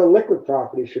is how the liquid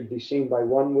property should be seen by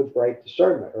one with right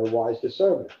discernment or wise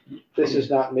discernment. This is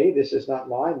not me, this is not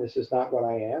mine, this is not what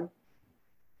I am.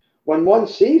 When one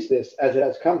sees this as it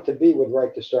has come to be with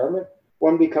right discernment,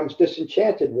 one becomes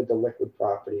disenchanted with the liquid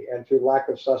property, and through lack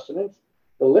of sustenance,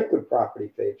 the liquid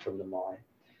property fades from the mind.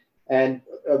 And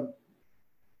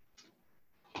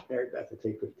that's a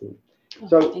take 15.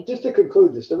 So just to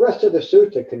conclude this, the rest of the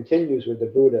sutta continues with the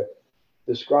Buddha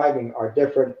describing our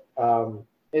different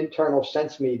internal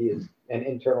sense medias and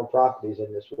internal properties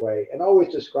in this way, and always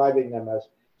describing them as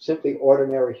simply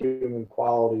ordinary human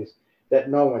qualities that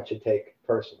no one should take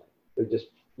personally. They're just,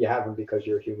 you have them because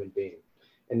you're a human being.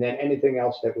 And then anything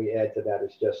else that we add to that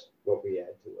is just what we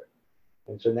add to it.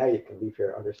 And so now you can leave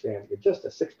here understand you're just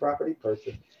a sixth property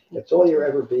person. That's all you'll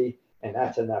ever be, and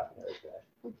that's enough.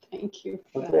 Thank you.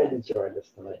 I'm glad you enjoyed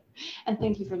this tonight. And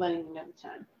thank you for letting me know the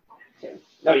time, too.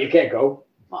 No, you can't go.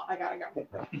 Well, I gotta go.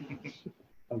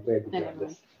 I'm glad you Never joined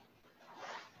us.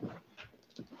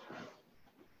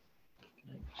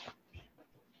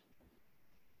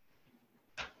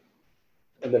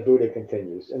 And the Buddha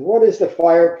continues. And what is the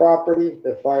fire property?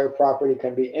 The fire property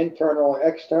can be internal or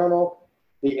external.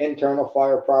 The internal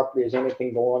fire property is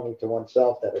anything belonging to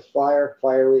oneself that is fire,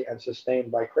 fiery, and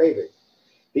sustained by craving.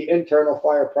 The internal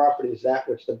fire property is that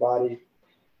which the body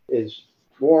is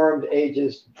warmed,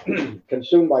 ages,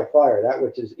 consumed by fire, that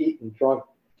which is eaten, drunk,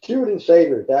 chewed, and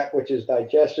savored, that which is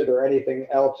digested, or anything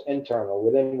else internal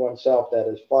within oneself that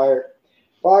is fire,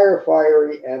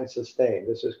 fiery, and sustained.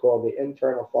 This is called the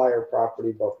internal fire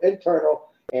property. Both internal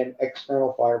and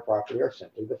external fire property are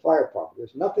simply the fire property.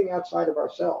 There's nothing outside of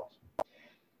ourselves.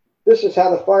 This is how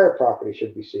the fire property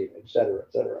should be seen, etc.,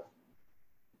 etc.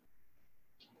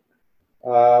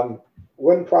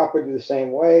 Wind property the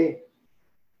same way.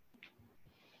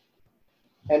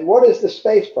 And what is the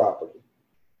space property?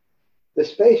 The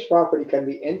space property can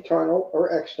be internal or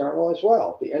external as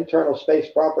well. The internal space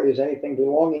property is anything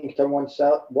belonging to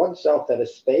oneself that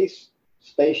is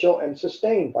spatial, and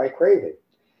sustained by craving.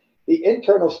 The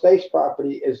internal space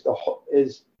property is the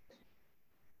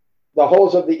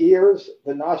holes of the ears,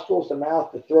 the nostrils, the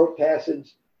mouth, the throat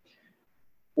passage,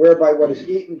 whereby what is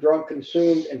eaten, drunk,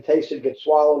 consumed, and tasted gets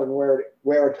swallowed, and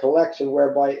where it collects, and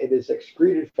whereby it is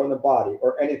excreted from the body,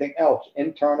 or anything else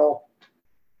internal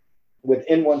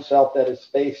within oneself that is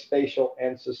spatial,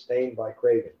 and sustained by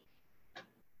craving.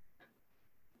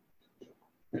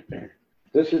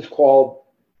 This is called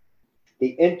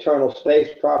the internal space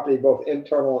property. Both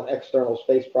internal and external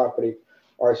space property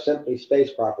are simply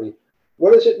space property.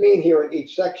 What does it mean here in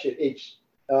each section, each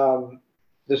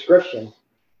description?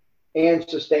 And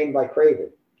sustained by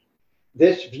craving.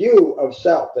 This view of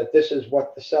self, that this is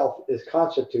what the self is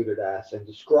constituted as and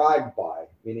described by,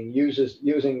 meaning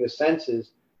using the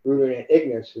senses rooted in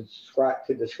ignorance to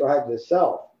describe the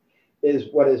self,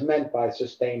 is what is meant by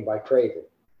sustained by craving.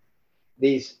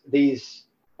 The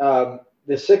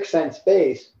sixth sense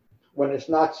base, when it's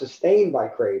not sustained by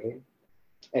craving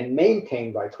and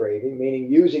maintained by craving,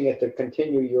 meaning using it to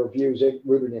continue your views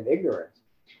rooted in ignorance,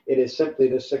 It is simply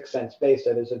the sixth sense base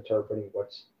that is interpreting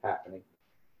what's happening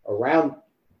around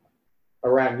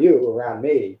you, around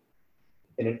me,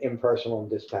 in an impersonal and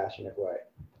dispassionate way.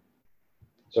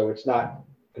 So it's not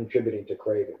contributing to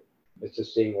craving. It's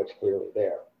just seeing what's clearly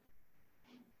there.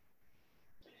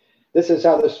 This is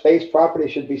how the space property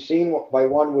should be seen by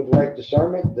one with right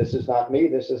discernment. This is not me.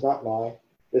 This is not mine.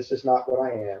 This is not what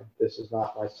I am. This is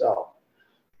not myself.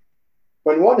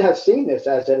 When one has seen this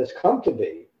as it has come to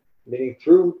be, meaning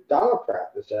through Dhamma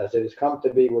practice, as it has come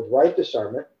to be with right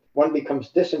discernment, one becomes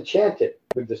disenchanted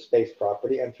with the space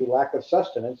property, and through lack of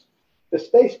sustenance, the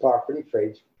space property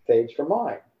fades from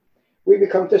mind. We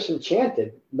become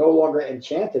disenchanted, no longer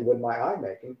enchanted with my eye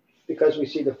making, because we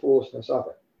see the foolishness of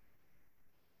it.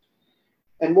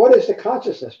 And what is the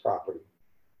consciousness property?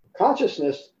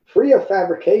 Consciousness, free of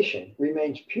fabrication,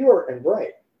 remains pure and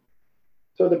bright.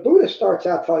 So the Buddha starts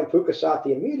out telling Pukasati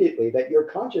immediately that your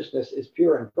consciousness is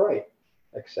pure and bright,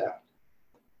 except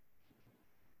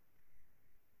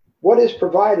what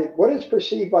is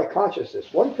perceived by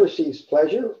consciousness? One perceives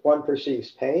pleasure, one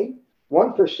perceives pain,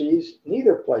 one perceives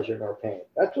neither pleasure nor pain.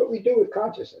 That's what we do with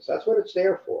consciousness. That's what it's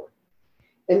there for.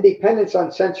 In dependence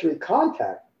on sensory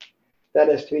contact, that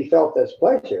is to be felt as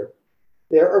pleasure,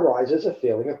 there arises a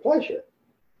feeling of pleasure.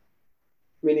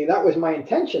 Meaning that was my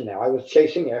intention now. I was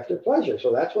chasing after pleasure,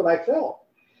 so that's what I felt.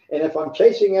 And if I'm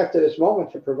chasing after this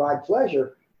moment to provide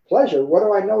pleasure, what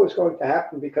do I know is going to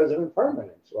happen because of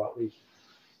impermanence? Well, at least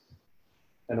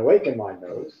an awakened mind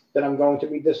knows that I'm going to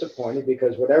be disappointed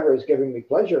because whatever is giving me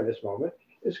pleasure in this moment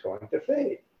is going to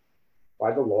fade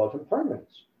by the law of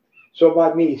impermanence. So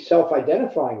by me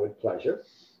self-identifying with pleasure,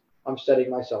 I'm setting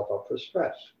myself up for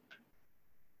stress.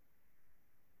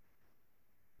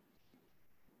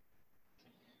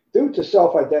 Due to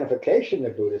self-identification, the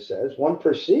Buddha says, one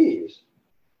perceives,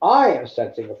 I am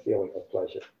sensing a feeling of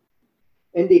pleasure.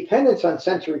 In dependence on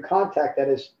sensory contact that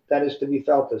is to be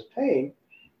felt as pain,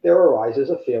 there arises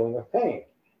a feeling of pain.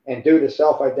 And due to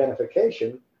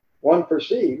self-identification, one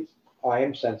perceives, I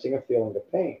am sensing a feeling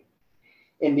of pain.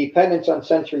 In dependence on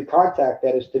sensory contact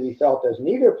that is to be felt as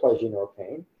neither pleasure nor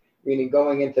pain, meaning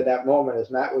going into that moment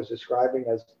as Matt was describing,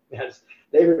 as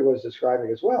David was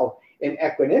describing as well, in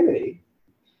equanimity,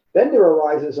 then there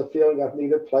arises a feeling of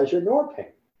neither pleasure nor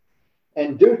pain.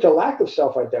 And due to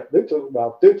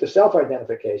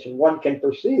self-identification, one can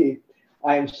perceive,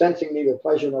 I am sensing neither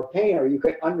pleasure nor pain, or you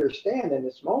can understand in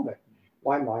this moment,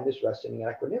 my mind is resting in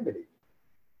equanimity.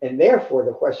 And therefore,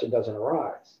 the question doesn't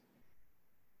arise.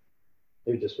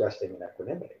 You're just resting in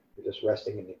equanimity. You're just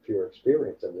resting in the pure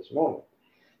experience of this moment.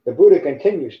 The Buddha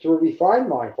continues, through refined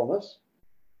mindfulness,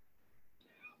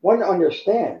 one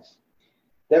understands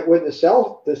that with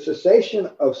the cessation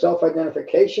of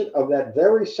self-identification of that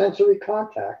very sensory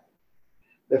contact,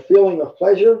 the feeling of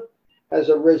pleasure has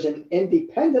arisen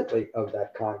independently of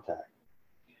that contact.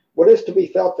 What is to be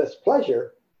felt as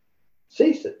pleasure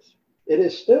ceases. It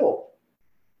is stilled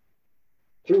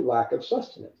through lack of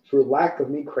sustenance, through lack of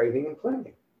me craving and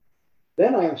clinging.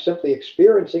 Then I am simply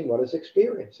experiencing what is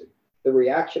experiencing. The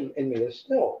reaction in me is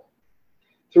stilled.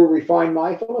 Through refined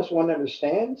mindfulness, one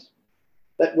understands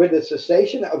that with the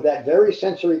cessation of that very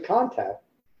sensory contact,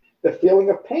 the feeling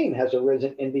of pain has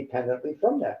arisen independently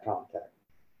from that contact.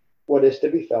 What is to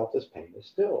be felt as pain is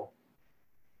still.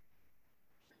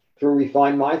 Through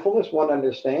refined mindfulness, one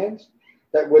understands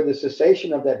that with the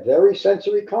cessation of that very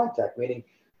sensory contact, meaning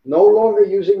no longer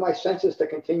using my senses to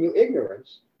continue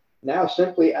ignorance, now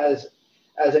simply as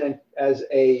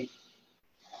a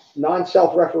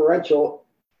non-self-referential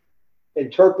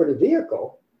interpretive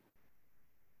vehicle,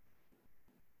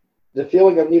 the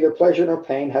feeling of neither pleasure nor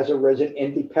pain has arisen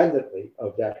independently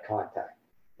of that contact.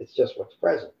 It's just what's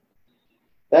present.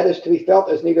 That is to be felt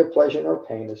as neither pleasure nor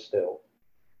pain is still.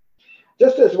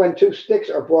 Just as when two sticks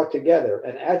are brought together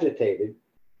and agitated,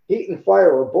 heat and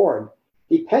fire are born,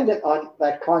 dependent on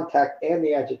that contact and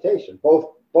the agitation.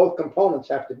 Both components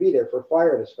have to be there for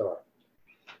fire to start.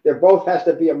 There both has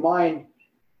to be a mind.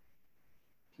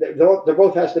 There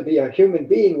both has to be a human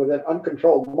being with an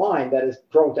uncontrolled mind that is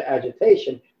prone to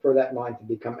agitation for that mind to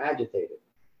become agitated.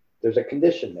 There's a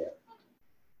condition there.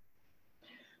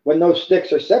 When those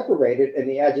sticks are separated and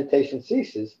the agitation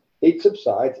ceases, heat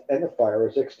subsides and the fire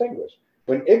is extinguished.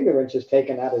 When ignorance is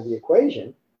taken out of the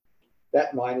equation,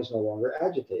 that mind is no longer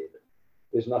agitated.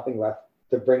 There's nothing left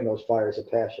to bring those fires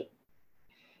of passion.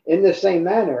 In the same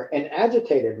manner, an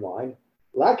agitated mind,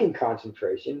 lacking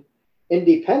concentration, in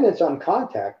dependence on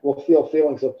contact, will feel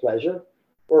feelings of pleasure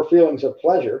or feelings of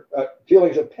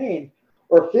pain,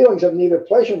 or feelings of neither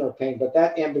pleasure nor pain, but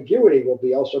that ambiguity will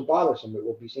be also bothersome. It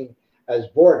will be seen as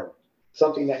boredom,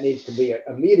 something that needs to be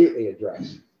immediately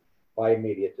addressed by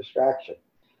immediate distraction.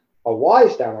 A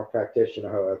wise Dharma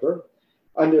practitioner, however,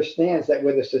 understands that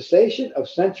with a cessation of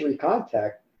sensory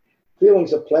contact,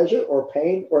 feelings of pleasure or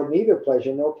pain or neither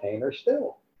pleasure nor pain are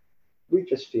still. We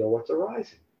just feel what's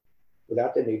arising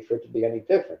without the need for it to be any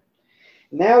different.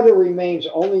 Now there remains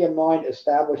only a mind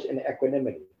established in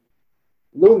equanimity,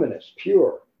 luminous,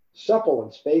 pure, supple,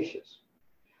 and spacious.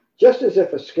 Just as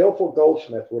if a skillful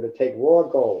goldsmith were to take raw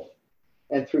gold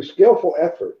and through skillful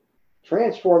effort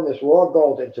transform this raw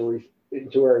gold into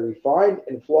a refined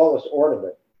and flawless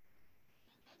ornament,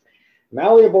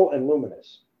 malleable and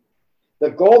luminous.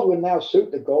 The gold would now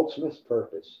suit the goldsmith's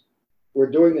purpose.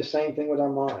 We're doing the same thing with our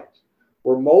minds.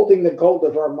 We're molding the gold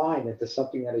of our mind into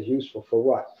something that is useful for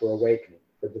what? For awakening,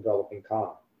 for developing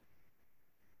calm.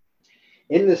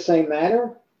 In the same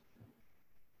manner,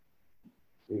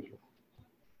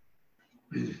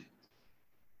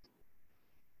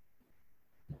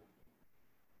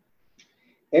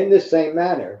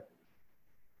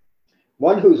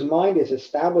 one whose mind is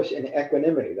established in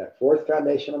equanimity, that fourth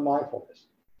foundation of mindfulness,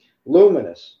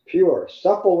 luminous, pure,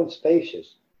 supple, and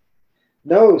spacious,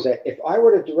 knows that if I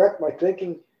were to direct my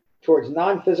thinking towards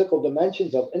non-physical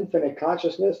dimensions of infinite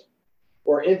consciousness,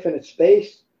 or infinite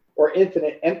space, or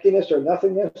infinite emptiness or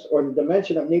nothingness, or the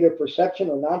dimension of neither perception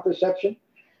or non-perception,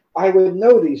 I would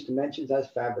know these dimensions as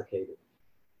fabricated.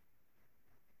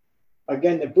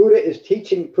 Again, the Buddha is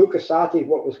teaching Pukasati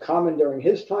what was common during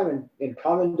his time and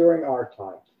common during our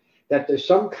time, that there's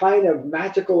some kind of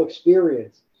magical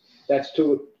experience that's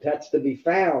to be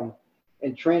found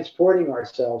in transporting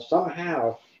ourselves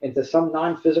somehow into some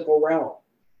non-physical realm.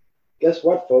 Guess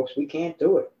what, folks? We can't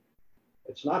do it.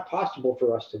 It's not possible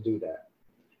for us to do that.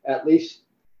 At least,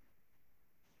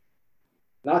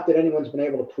 not that anyone's been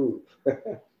able to prove.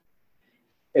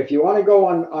 If you want to go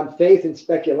on faith and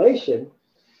speculation,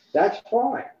 that's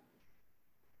fine.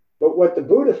 But what the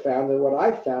Buddha found and what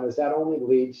I found is that only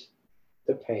leads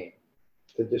to pain,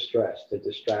 to distress, to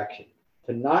distraction,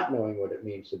 to not knowing what it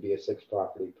means to be a sixth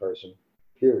property person,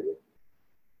 period.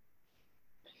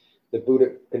 The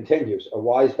Buddha continues, a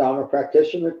wise Dhamma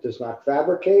practitioner does not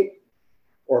fabricate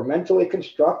or mentally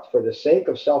construct for the sake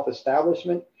of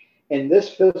self-establishment in this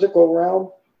physical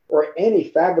realm or any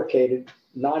fabricated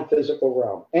non-physical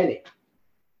realm, any.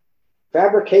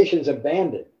 Fabrication's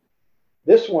abandoned.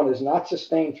 This one is not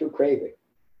sustained through craving.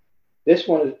 This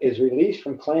one is released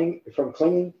from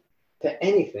clinging to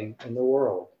anything in the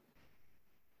world.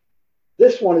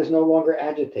 This one is no longer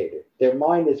agitated. Their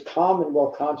mind is calm and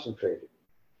well concentrated.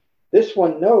 This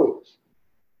one knows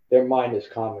their mind is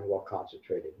calm and well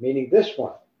concentrated, meaning this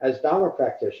one, as Dhamma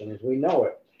practitioners, we know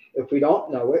it. If we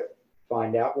don't know it,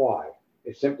 find out why.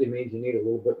 It simply means you need a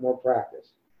little bit more practice.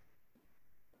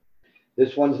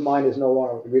 This one's mind is no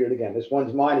longer, read it again, this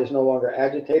one's mind is no longer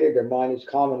agitated, their mind is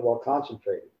calm and well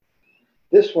concentrated.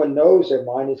 This one knows their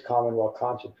mind is calm and well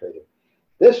concentrated.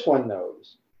 This one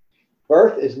knows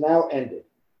birth is now ended,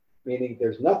 meaning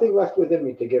there's nothing left within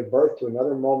me to give birth to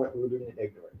another moment rooted in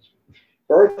ignorance.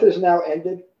 Birth is now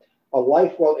ended. A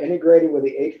life well integrated with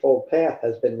the Eightfold Path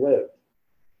has been lived.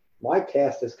 My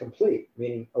task is complete,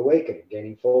 meaning awakening,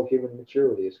 gaining full human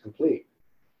maturity is complete.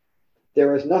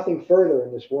 There is nothing further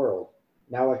in this world.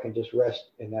 Now I can just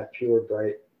rest in that pure,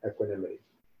 bright equanimity.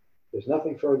 There's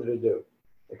nothing further to do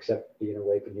except be an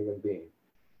awakened human being.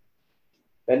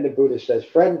 Then the Buddha says,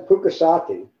 friend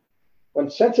Pukasati, when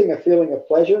sensing a feeling of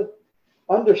pleasure,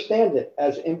 understand it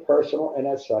as impersonal and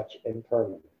as such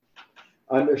impermanent.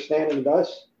 Understanding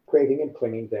thus, craving and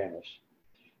clinging vanish.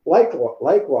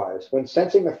 Likewise, when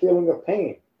sensing a feeling of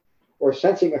pain, or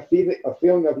sensing a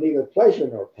feeling of neither pleasure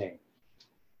nor pain,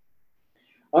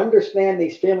 understand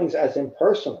these feelings as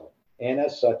impersonal and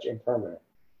as such impermanent.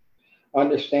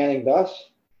 Understanding thus,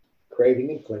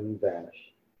 craving and clinging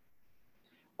vanish.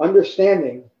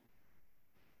 Understanding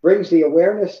brings the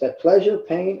awareness that pleasure,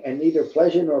 pain, and neither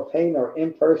pleasure nor pain are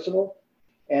impersonal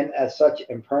and as such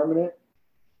impermanent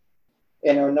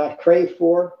and are not craved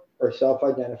for or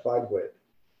self-identified with.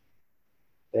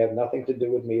 They have nothing to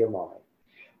do with me or mine.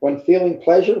 When feeling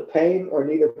pleasure, pain, or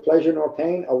neither pleasure nor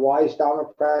pain, a wise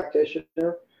Dhamma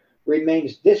practitioner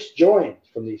remains disjoined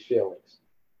from these feelings,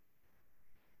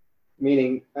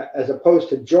 meaning as opposed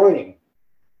to joining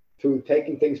through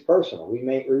taking things personal, we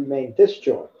may remain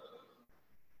disjoined.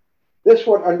 This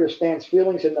one understands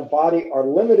feelings in the body are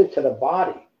limited to the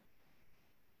body.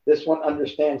 This one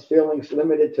understands feelings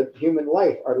limited to human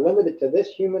life are limited to this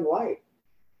human life.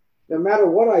 No matter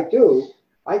what I do,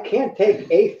 I can't take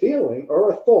a feeling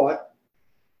or a thought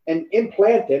and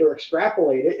implant it or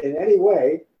extrapolate it in any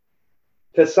way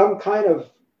to some kind of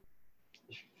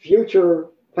future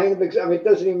plane of existence. I mean, it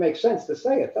doesn't even make sense to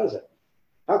say it, does it?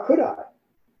 How could I?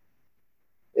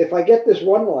 if I get this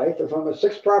one life, if I'm a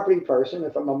sixth property person,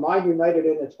 if I'm a mind united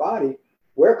in its body,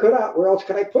 where else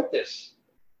could I put this?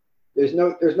 There's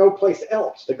no place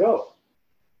else to go.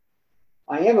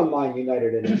 I am a mind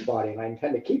united in its body, and I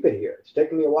intend to keep it here. It's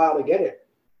taken me a while to get it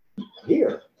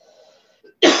here.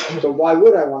 So why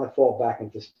would I want to fall back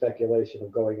into speculation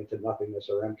of going into nothingness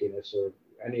or emptiness or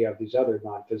any of these other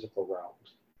non-physical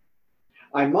realms?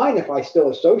 I might if I still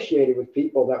associated with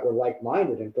people that were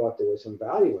like-minded and thought there was some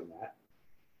value in that.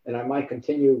 And I might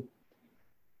continue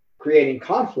creating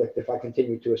conflict if I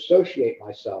continue to associate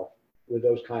myself with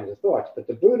those kinds of thoughts. But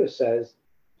the Buddha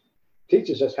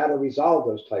teaches us how to resolve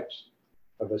those types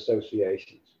of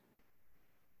associations.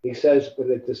 He says with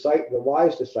the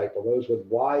wise disciple, those with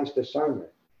wise discernment,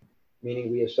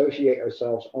 meaning we associate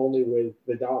ourselves only with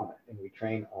the Dhamma and we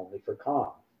train only for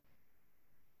calm.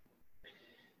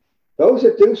 Those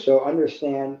that do so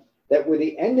understand that with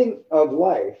the ending of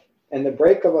life and the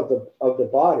breakup of the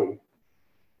body,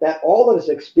 that all that is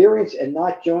experienced and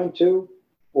not joined to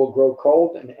will grow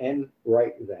cold and end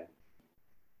right then.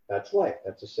 That's life.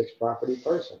 That's a sixth property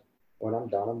person. When I'm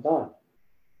done, I'm done.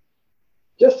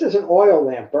 Just as an oil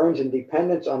lamp burns in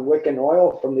dependence on wick and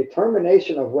oil, from the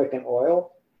termination of wick and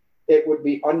oil, it would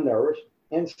be unnourished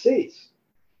and cease.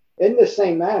 In the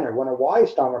same manner, when a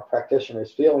wise Dharma practitioner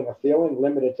is feeling a feeling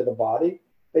limited to the body,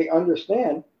 they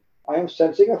understand, I am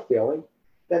sensing a feeling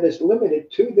that is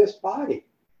limited to this body.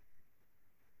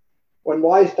 When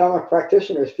wise Dharma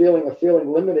practitioner is feeling a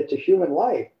feeling limited to human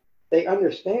life, they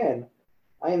understand,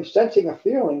 I am sensing a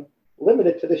feeling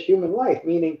limited to this human life,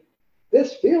 meaning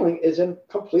this feeling is a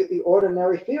completely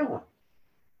ordinary feeling.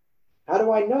 How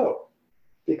do I know?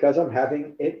 Because I'm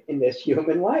having it in this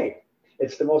human life.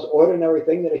 It's the most ordinary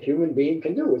thing that a human being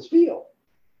can do is feel.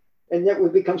 And yet we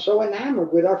become so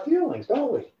enamored with our feelings,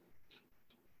 don't we?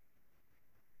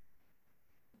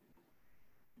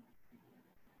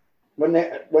 When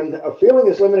a feeling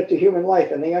is limited to human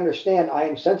life and they understand I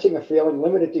am sensing a feeling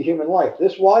limited to human life,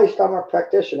 this wise Dharma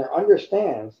practitioner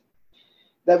understands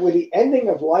that with the ending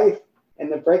of life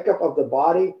and the breakup of the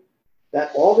body,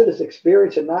 that all that is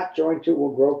experienced and not joined to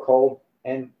will grow cold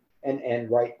and end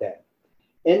right then.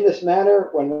 In this manner,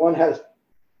 when one has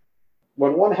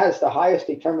the highest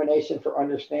determination for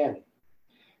understanding,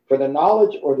 for the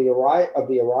knowledge of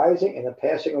the arising and the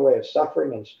passing away of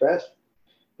suffering and stress,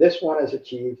 this one has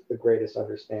achieved the greatest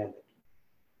understanding.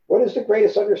 What is the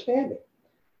greatest understanding?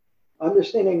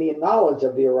 Understanding the knowledge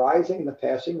of the arising and the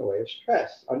passing away of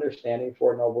stress, understanding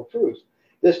Four Noble Truths.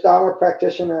 This Dharma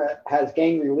practitioner has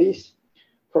gained release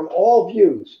from all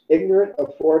views, ignorant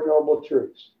of Four Noble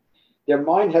Truths. Their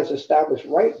mind has established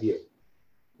right view,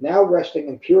 now resting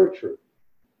in pure truth.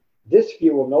 This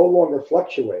view will no longer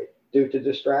fluctuate due to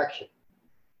distraction.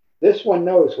 This one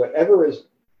knows whatever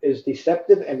is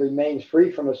deceptive and remains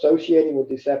free from associating with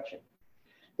deception.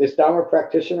 This Dharma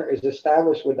practitioner is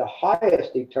established with the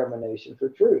highest determination for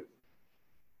truth.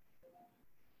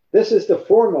 This is the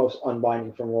foremost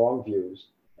unbinding from wrong views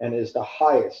and is the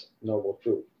highest noble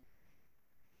truth.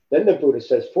 Then the Buddha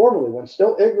says, formerly, when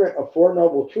still ignorant of Four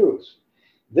Noble Truths,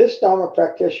 this Dharma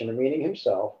practitioner, meaning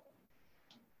himself,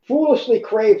 foolishly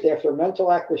craved after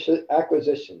mental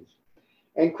acquisitions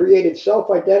and created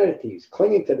self-identities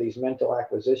clinging to these mental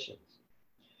acquisitions.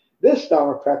 This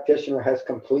Dharma practitioner has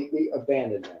completely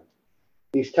abandoned them.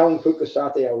 He's telling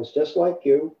Pukasati, I was just like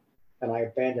you, and I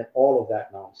abandoned all of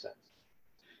that nonsense.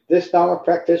 This Dharma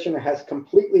practitioner has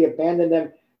completely abandoned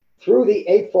them through the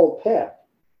Eightfold Path.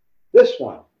 This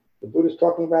one, the Buddha is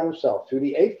talking about himself, through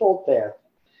the Eightfold Path,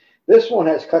 this one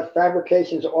has cut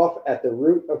fabrications off at the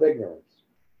root of ignorance.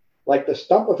 Like the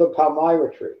stump of a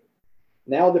palmyra tree,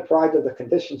 now deprived of the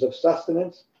conditions of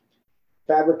sustenance,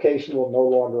 fabrication will no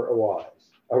longer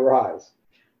arise.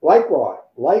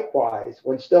 Likewise,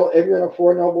 when still ignorant of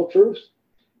Four Noble Truths,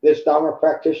 this Dharma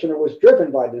practitioner was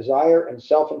driven by desire and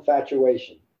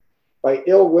self-infatuation, by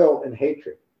ill will and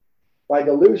hatred, by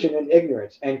delusion and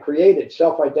ignorance, and created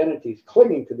self-identities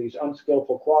clinging to these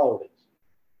unskillful qualities.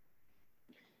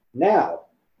 Now,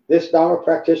 this Dharma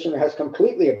practitioner has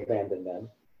completely abandoned them.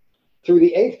 Through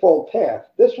the Eightfold Path,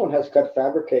 this one has cut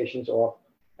fabrications off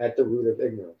at the root of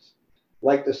ignorance.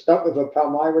 Like the stump of a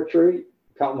palmyra tree,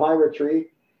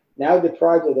 now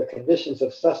deprived of the conditions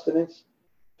of sustenance,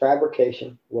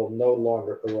 fabrication will no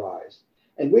longer arise.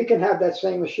 And we can have that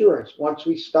same assurance once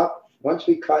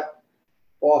we cut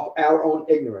off our own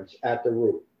ignorance at the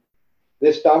root.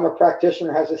 This Dharma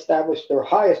practitioner has established their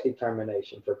highest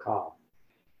determination for calm,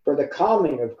 for the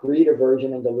calming of greed,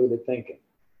 aversion, and deluded thinking.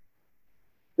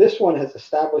 This one has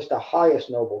established the highest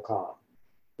noble calm.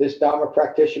 This Dharma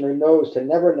practitioner knows to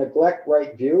never neglect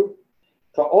right view,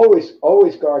 to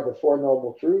always guard the Four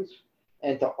Noble Truths,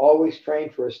 and to always train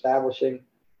for establishing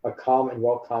a calm and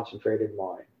well-concentrated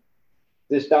mind.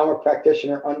 This Dharma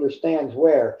practitioner understands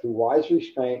where, through wise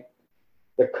restraint,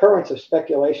 the currents of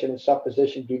speculation and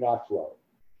supposition do not flow.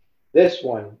 This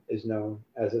one is known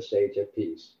as a sage at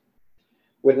peace.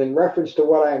 Within reference to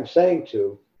what I am saying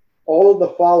to, all of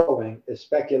the following is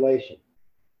speculation.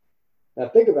 Now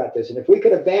think about this, and if we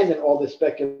could abandon all this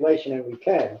speculation, and we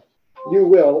can, you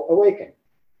will awaken.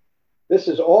 This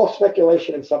is all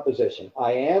speculation and supposition.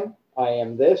 I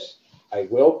am this, I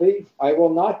will be, I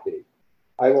will not be.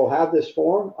 I will have this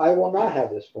form, I will not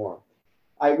have this form.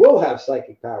 I will have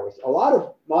psychic powers. A lot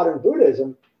of modern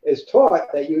Buddhism is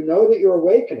taught that you know that you're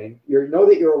awakening,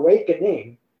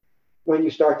 when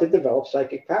you start to develop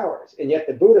psychic powers. And yet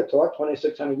the Buddha taught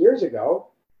 2,600 years ago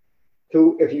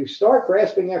to, if you start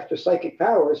grasping after psychic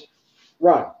powers,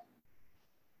 run.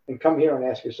 And come here and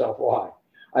ask yourself why.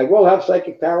 I will have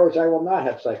psychic powers, I will not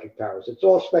have psychic powers. It's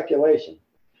all speculation.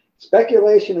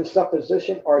 Speculation and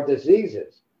supposition are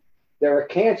diseases. They're a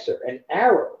cancer, an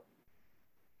arrow.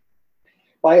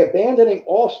 By abandoning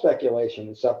all speculation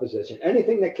and supposition,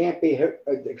 anything that can't be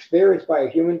experienced by a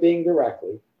human being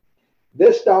directly,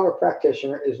 this Dharma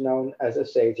practitioner is known as a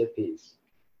sage at peace.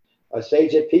 A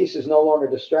sage at peace is no longer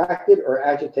distracted or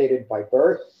agitated by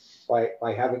birth,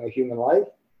 by having a human life,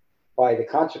 by the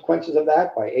consequences of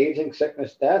that, by aging,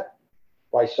 sickness, death,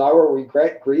 by sorrow,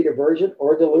 regret, greed, aversion,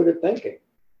 or deluded thinking.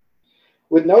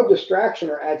 With no distraction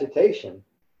or agitation,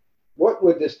 what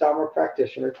would this Dharma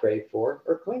practitioner crave for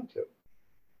or cling to?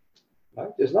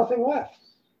 Right? There's nothing left.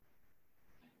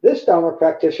 This Dharma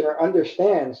practitioner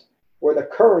understands where the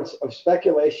currents of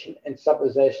speculation and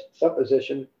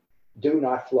supposition do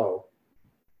not flow.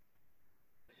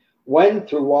 When,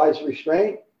 through wise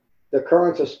restraint, the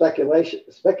currents of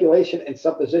speculation and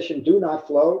supposition do not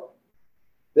flow,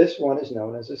 this one is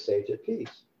known as a sage at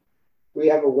peace. We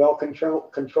have a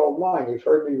well-controlled mind. You've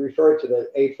heard me refer to the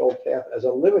Eightfold Path as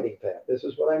a limiting path. This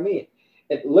is what I mean.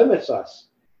 It limits us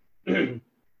from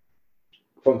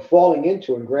falling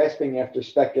into and grasping after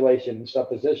speculation and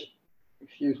supposition.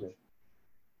 Excuse me.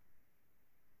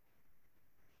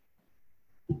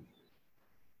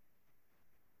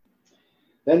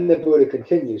 Then the Buddha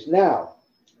continues, now,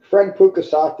 friend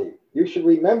Pukasati, you should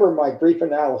remember my brief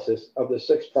analysis of the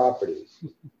 6 properties.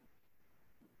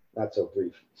 Not so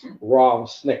brief. Ram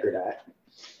snickered at.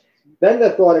 Then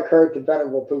the thought occurred to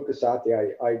Venerable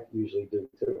Pukasati, I usually do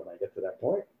too when I get to that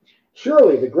point.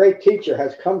 Surely the great teacher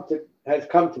has come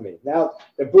to me. Now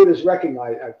the Buddha's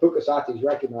Pukasati is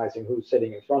recognizing who's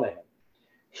sitting in front of him.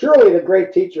 Surely the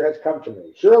great teacher has come to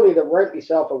me. Surely the rightly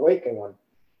self-awakened one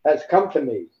has come to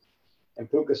me. And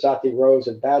Pukasati rose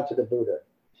and bowed to the Buddha.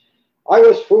 I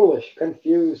was foolish,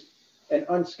 confused, and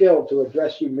unskilled to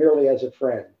address you merely as a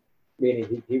friend.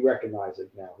 Meaning he recognizes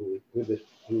now who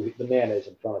the man is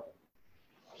in front of him.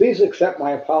 Please accept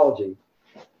my apology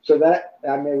so that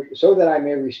I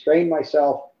may restrain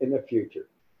myself in the future.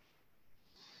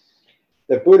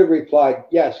 The Buddha replied,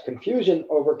 yes, confusion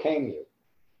overcame you.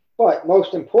 But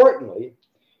most importantly,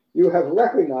 you have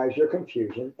recognized your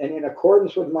confusion and in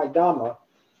accordance with my Dhamma,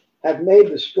 have made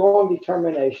the strong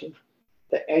determination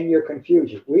to end your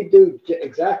confusion. We do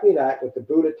exactly that what the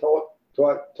Buddha told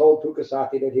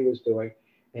Pukasati that he was doing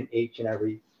in each and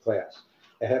every class.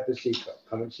 Ehepasika,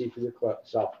 come and see for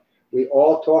yourself. We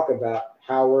all talk about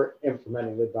how we're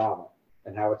implementing the Dhamma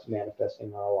and how it's manifesting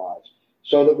in our lives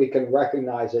so that we can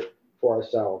recognize it for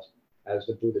ourselves as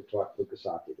the Buddha taught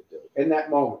Pukasati to do. In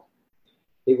that moment,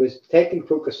 he was taking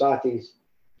Pukasati's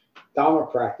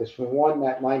Dhamma practice from one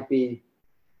that might be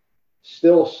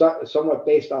still somewhat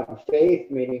based on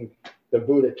faith, meaning the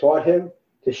Buddha taught him,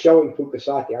 to showing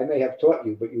Pukasati, I may have taught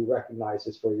you, but you recognize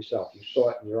this for yourself. You saw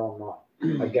it in your own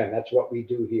mind. Again, that's what we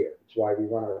do here. It's why we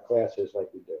run our classes like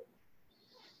we do.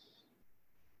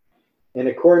 In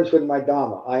accordance with my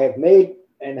Dhamma, I have made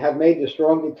the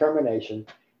strong determination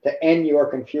to end your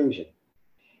confusion.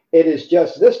 It is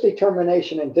just this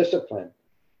determination and discipline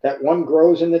that one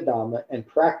grows in the Dhamma and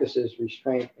practices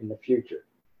restraint in the future.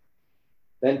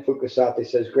 Then Pukasati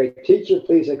says, great teacher,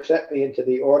 please accept me into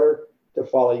the order to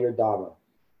follow your Dhamma.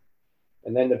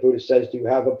 And then the Buddha says, do you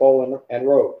have a bowl and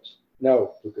robes?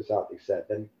 No, Pukasati said.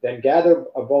 Then gather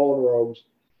a bowl and robes,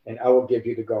 and I will give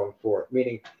you the going forth.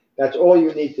 Meaning, that's all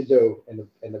you need to do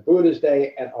in the Buddha's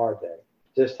day and our day.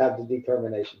 Just have the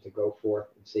determination to go forth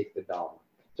and seek the Dhamma.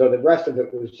 So the rest of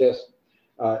it was just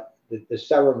the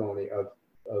ceremony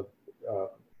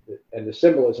and the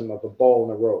symbolism of a bowl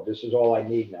and a robe. This is all I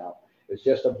need now. It's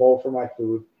just a bowl for my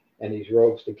food and these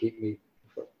robes to keep me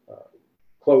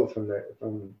clothed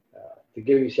to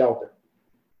give me shelter.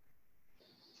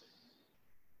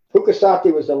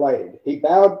 Pukasati was delighted. He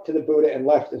bowed to the Buddha and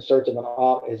left in search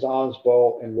of his alms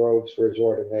bowl and robes for his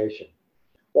ordination.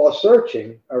 While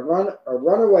searching, a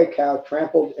runaway cow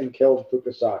trampled and killed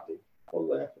Pukasati.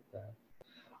 We'll laugh at that.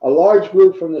 A large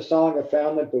group from the Sangha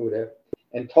found the Buddha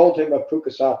and told him of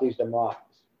Pukasati's demise.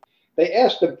 They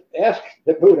asked the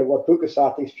Buddha what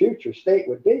Pukasati's future state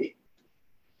would be.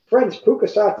 Friends,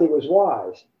 Pukasati was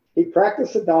wise. He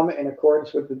practiced the Dhamma in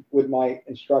accordance with my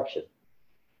instruction.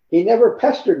 He never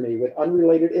pestered me with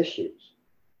unrelated issues.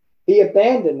 He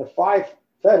abandoned the 5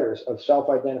 fetters of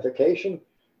self-identification,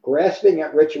 grasping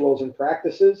at rituals and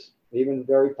practices, even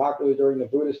very popular during the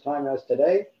Buddha's time as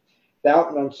today,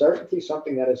 doubt and uncertainty,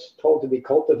 something that is told to be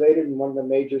cultivated in one of the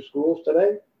major schools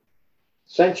today,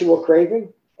 sensual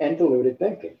craving, and deluded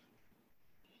thinking.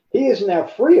 He is now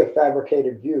free of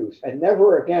fabricated views and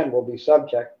never again will be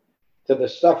subject to the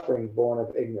suffering born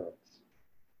of ignorance.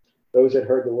 Those that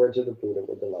heard the words of the Buddha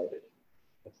were delighted.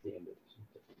 That's the end of this.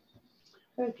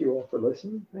 Thank you all for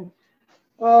listening.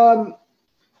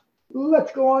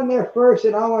 Let's go on there first,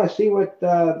 and I want to see what,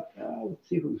 let's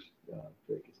see who's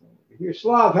break his name over here.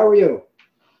 Slav, how are you?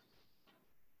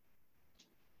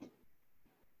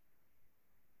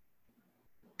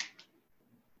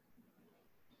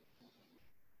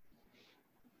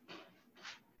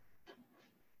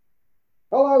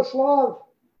 Hello, Slav.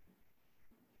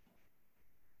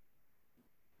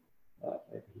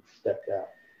 Maybe he stepped out.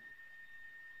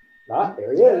 Ah,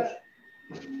 there he is.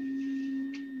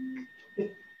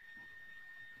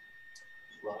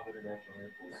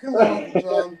 Hello,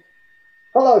 John.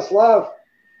 Hello, Slav.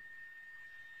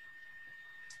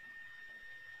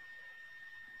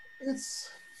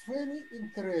 It's very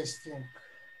interesting.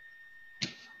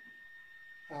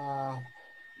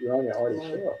 You're on your audio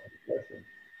show.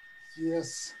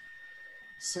 Yes,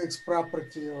 sex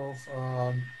property of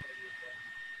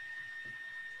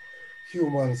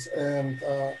humans, and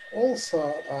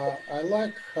also I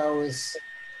like how he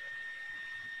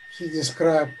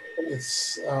described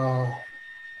it's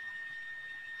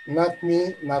not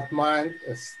me, not mine,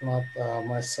 it's not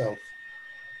myself,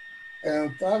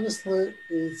 and obviously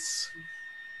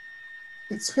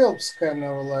it helps kind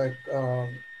of like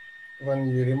when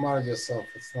you remind yourself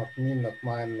it's not me, not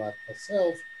mine, not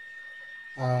myself.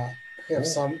 Have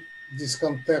some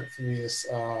discontact with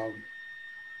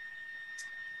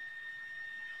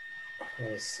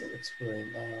let's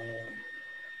explain.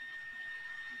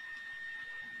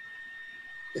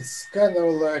 It's kind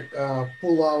of like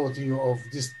pull out you of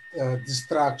this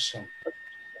distraction,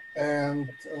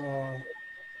 and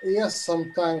yes,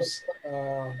 sometimes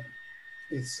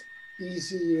it's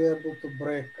easy you're able to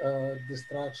break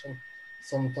distraction.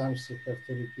 Sometimes you have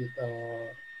to repeat a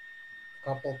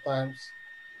couple times.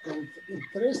 And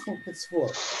interesting, it's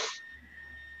work.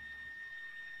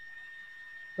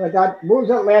 But what was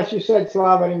that last you said,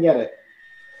 Slav? I didn't get it.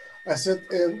 I said,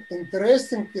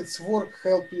 interesting, it's work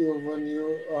help you when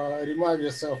you remind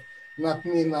yourself, not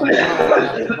me, not mine,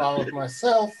 not about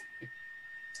myself.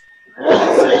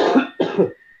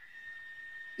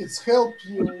 It's help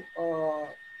you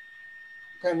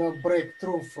kind of break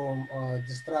through from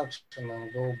distraction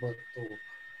and go back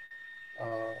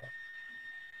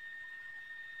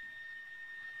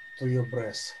to your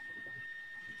breath.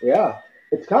 Yeah,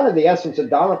 it's kind of the essence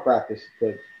of Dharma practice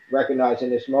to recognize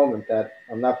in this moment that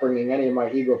I'm not bringing any of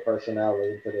my ego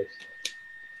personality into this.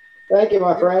 Thank you,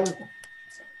 my friend.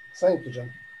 Thank you,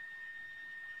 John.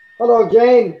 Hello,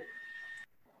 Jane.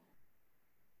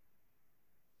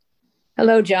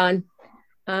 Hello, John.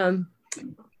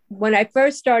 When I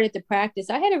first started the practice,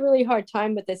 I had a really hard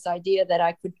time with this idea that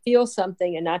I could feel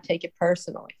something and not take it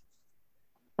personally.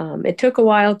 It took a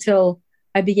while till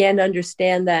I began to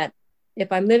understand that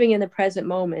if I'm living in the present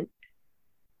moment,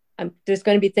 there's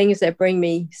going to be things that bring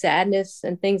me sadness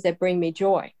and things that bring me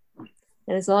joy.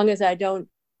 And as long as I don't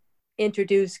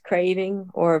introduce craving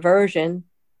or aversion,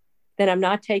 then I'm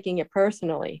not taking it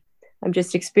personally. I'm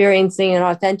just experiencing an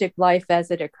authentic life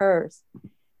as it occurs.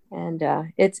 And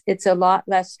it's a lot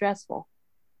less stressful.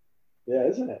 Yeah,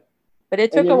 isn't it? But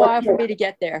it took a while for me to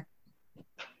get there.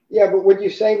 Yeah, but would you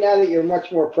say now that you're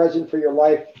much more present for your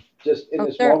life just in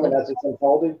this certainly. moment as it's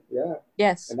unfolding? Yeah.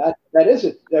 Yes. And that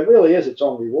really is its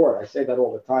own reward. I say that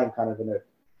all the time, kind of in a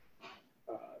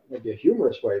maybe a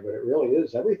humorous way, but it really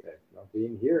is everything.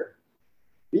 Being here.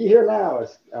 Be here now,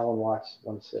 as Alan Watts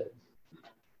once said.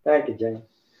 Thank you, Jane.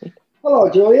 Hello,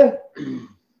 Julia.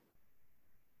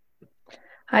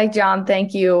 Hi, John.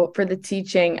 Thank you for the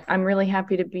teaching. I'm really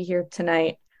happy to be here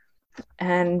tonight.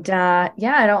 And I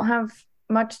don't have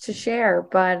much to share,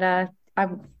 but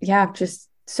I'm just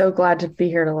so glad to be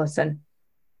here to listen.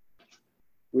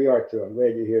 We are too. I'm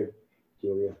glad you're here,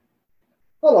 Julia.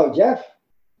 Hello, Jeff.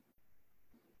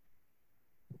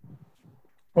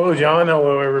 Hello, John.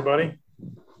 Hello, everybody.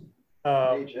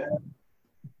 Hey, Jeff.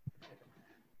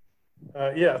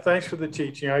 Yeah, thanks for the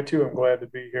teaching. I too am glad to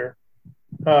be here.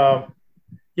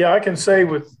 Yeah, I can say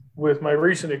with my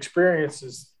recent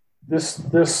experiences,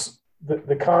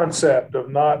 the concept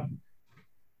of not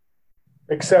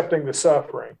accepting the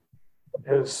suffering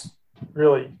has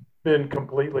really been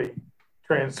completely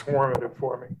transformative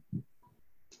for me.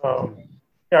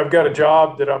 Yeah, I've got a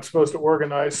job that I'm supposed to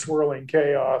organize swirling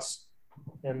chaos,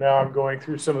 and now I'm going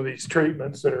through some of these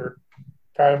treatments that are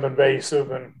kind of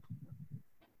invasive and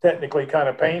technically kind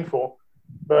of painful,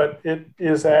 but it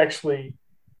is actually,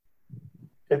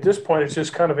 at this point, it's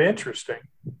just kind of interesting.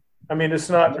 I mean, it's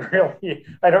not really,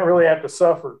 I don't really have to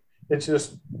suffer. It's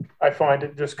just, I find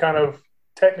it just kind of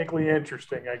technically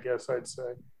interesting, I guess I'd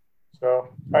say. So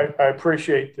I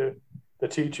appreciate the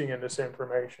teaching and this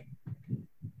information.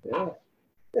 Yeah.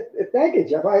 Thank you,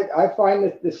 Jeff. I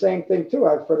find the same thing too.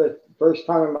 For the first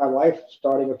time in my life,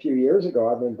 starting a few years ago,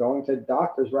 I've been going to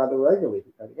doctors rather regularly.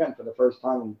 Again, for the first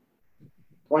time in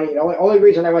 20. The only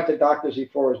reason I went to doctors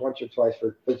before was once or twice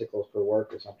for physicals for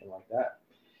work or something like that.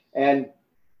 And,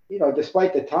 you know,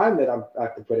 despite the time that I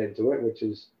have to put into it, which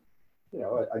is, you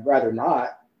know, I'd rather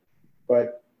not,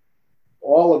 but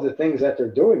all of the things that they're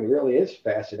doing really is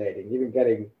fascinating. Even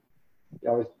getting,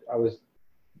 I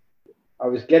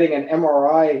was getting an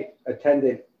MRI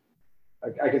attendant.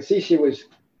 I could see she was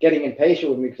getting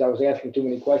impatient with me because I was asking too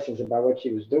many questions about what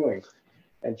she was doing.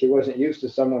 And she wasn't used to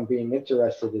someone being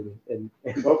interested in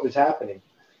what was happening.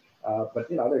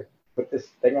 But, you know, they put this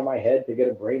thing on my head to get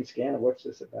a brain scan of what's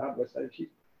this about? What's that?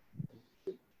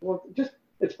 Well, just,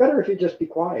 it's better if you just be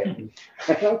quiet.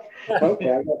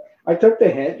 Okay, I took the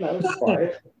hint and I was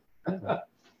quiet.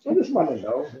 I just want to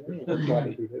know.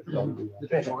 Did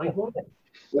they find one?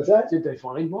 What's that? Did they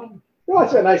find one? No,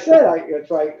 that's what I said. It's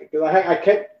like, because I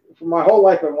kept, for my whole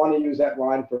life, I wanted to use that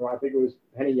line from, I think it was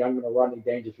Henny Youngman or Rodney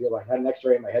Dangerfield. I had an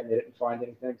x-ray in my head and they didn't find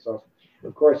anything. So,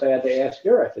 of course, I had to ask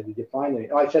her. I said, did you find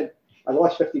anything? Oh, I said, I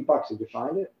lost $50. Did you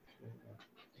find it?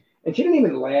 And she didn't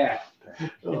even laugh.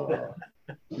 Oh.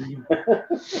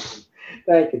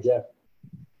 Thank you, Jeff.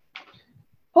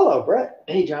 Hello, Brett.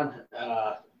 Hey, John.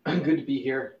 Good to be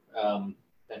here.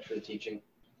 Thanks for the teaching.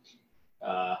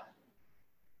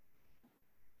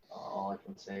 All I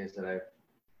can say is that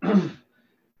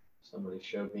somebody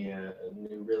showed me a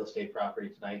new real estate property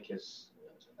tonight because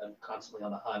I'm constantly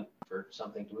on the hunt for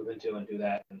something to move into and do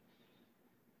that, and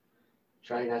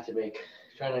trying not to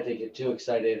get too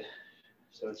excited.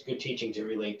 So it's good teaching to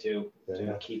relate to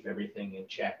keep everything in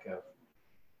check.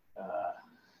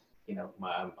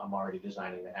 I'm already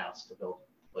designing the house to build,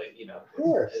 of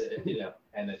course.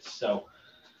 And it's so.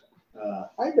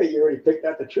 I bet you already picked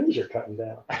out the trees you're cutting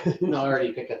down. No, I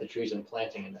already picked out the trees I'm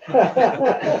planting in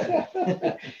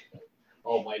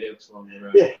all white oaks along the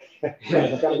road. Yeah,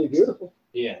 it's gotta be beautiful.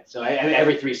 Yeah, so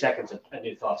every 3 seconds a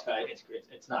new thought's got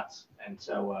it's nuts, and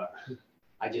so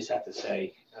I just have to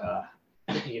say,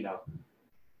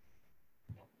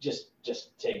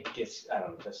 just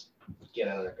get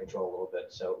out of control a little bit.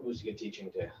 So it was a good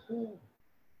teaching to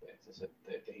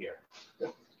hear.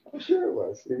 I'm sure it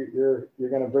was. You're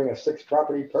going to bring a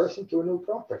 6-property person to a new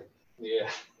property. Yeah.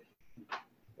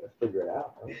 Let's figure it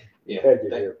out. Huh? Yeah.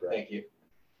 Thank you.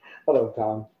 Hello,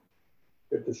 Tom.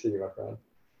 Good to see you, my friend.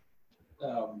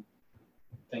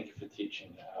 Thank you for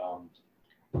teaching.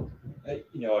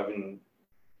 I've been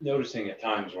noticing at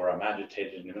times where I'm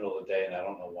agitated in the middle of the day and I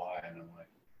don't know why, and I'm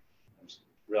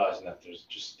realizing that there's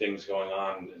just things going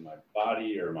on in my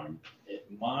body or my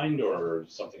mind or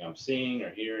something I'm seeing or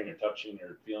hearing or touching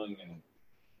or feeling, and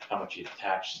how much you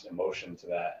attach emotion to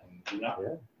that. And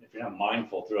if you're not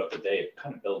mindful throughout the day, it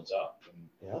kind of builds up.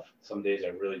 And some days I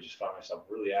really just find myself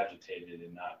really agitated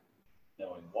and not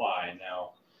knowing why. And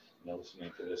now,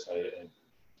 listening to this,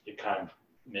 it kind of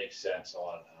makes sense a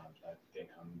lot of times. I think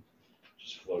I'm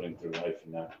just floating through life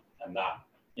and I'm not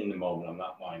in the moment. I'm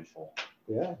not mindful.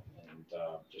 Yeah. And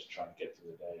just trying to get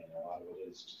through the day. And a lot of it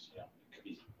is just, it could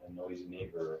be a noisy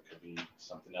neighbor, or it could be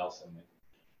something else, and it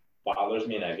bothers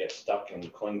me, and I get stuck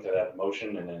and cling to that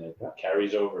emotion, and then it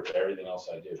carries over to everything else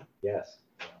I do. Yes.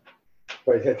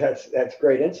 But that's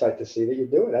great insight to see that you're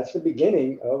doing. That's the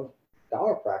beginning of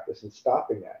Dharma practice and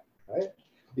stopping that, right?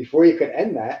 Before you can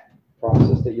end that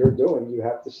process that you're doing, you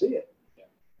have to see it. Yeah.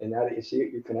 And now that you see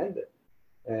it, you can end it.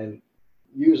 And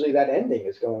usually that ending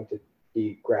is going to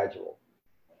be gradual.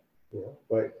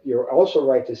 But you're also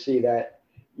right to see that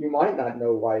you might not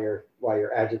know why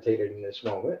you're agitated in this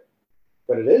moment,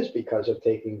 but it is because of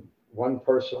taking one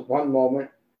moment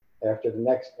after the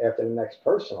next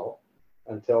personal,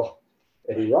 until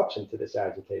it erupts into this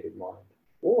agitated mind.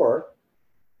 Or,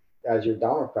 as your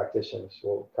Dharma practitioners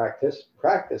will practice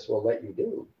will let you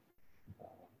do,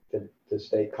 to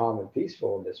stay calm and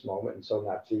peaceful in this moment, and so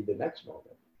not feed the next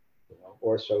moment,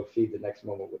 or so feed the next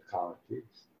moment with calm and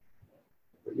peace.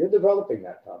 But you're developing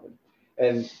that, Tom,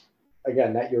 and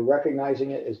again, that you're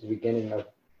recognizing it is the beginning of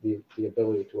the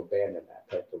ability to abandon that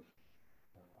type of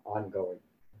ongoing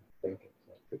thinking.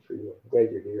 So good for you. I'm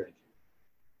glad you're here.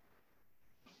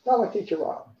 Dharma teacher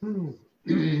Rob.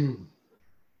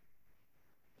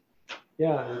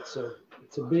 Yeah, it's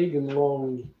a big and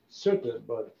long sutta,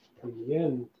 but in the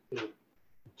end, it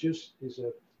just is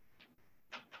a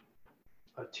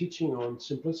teaching on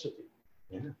simplicity.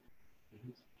 Yeah.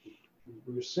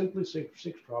 We're simply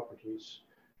six properties,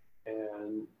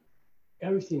 and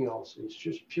everything else is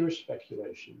just pure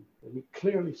speculation. And he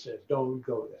clearly says, don't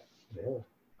go there. Yeah.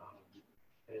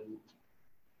 And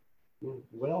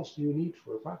what else do you need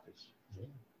for a practice? Yeah.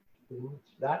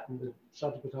 That and the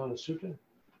Satipatthana Sutta,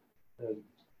 and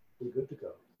we're good to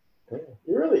go. Yeah.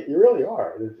 You really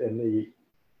are. And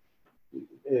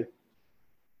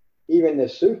even the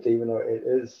sutta, even though it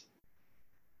is,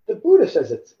 the Buddha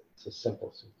says it's a simple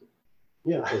sutta.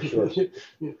 Yeah, for sure.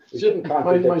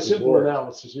 My simple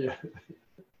analysis. Yeah.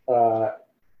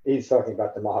 He's talking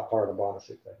about the Mahaparinibbana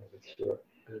Sutta, I think it's sure.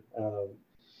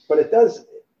 But it does.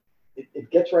 It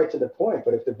gets right to the point.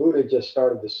 But if the Buddha just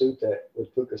started the sutta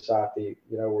with Pukasati,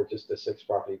 we're just a sixth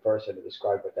property person to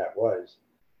describe what that was,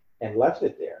 and left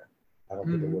it there, I don't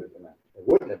think it would have been. It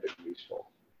wouldn't have been useful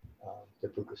to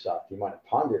Pukasati. He might have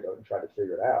pondered it and tried to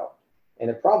figure it out, and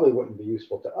it probably wouldn't be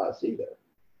useful to us either.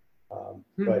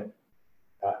 But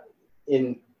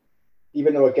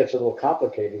even though it gets a little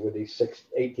complicated with these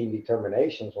 18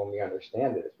 determinations, when we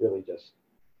understand it, it's really just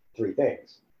three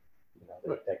things.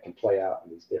 That can play out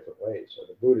in these different ways. So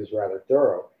the Buddha is rather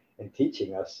thorough in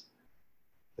teaching us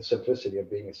the simplicity of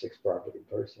being a sixth property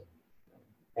person,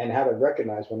 and how to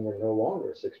recognize when we're no longer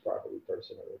a sixth property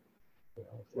person,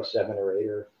 or a seven or eight,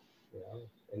 or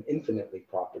an infinitely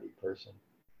property person,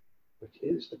 which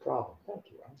is the problem. Thank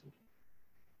you, Ron.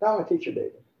 Dharma teacher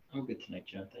David. I'm good tonight,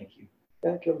 John. Thank you.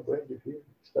 Thank you. I'm glad you're here,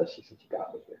 especially since you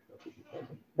got me here.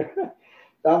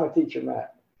 Dharma teacher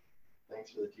Matt. Thanks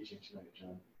for the teaching tonight,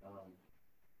 John.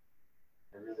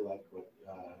 I really like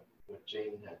what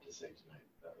Jane had to say tonight.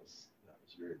 That was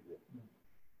very good.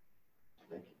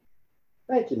 Thank you.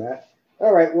 Thank you, Matt.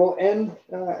 All right, we'll end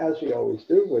as we always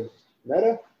do with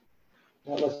metta.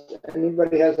 Unless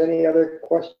anybody has any other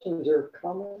questions or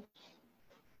comments.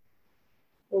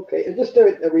 Okay, and just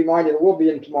a reminder, it will be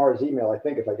in tomorrow's email, I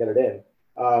think, if I get it in.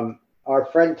 Our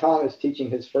friend Tom is teaching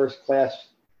his first class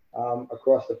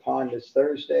across the pond this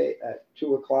Thursday at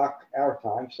 2 o'clock our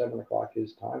time, 7 o'clock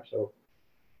his time. So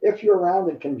if you're around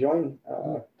and can join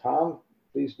Tom,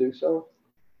 please do so.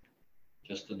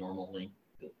 Just the normal link.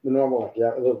 The normal link,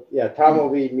 yeah. Yeah, Tom will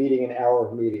be meeting in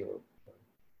our meeting room.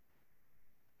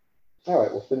 All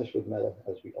right, we'll finish with metta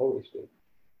as we always do.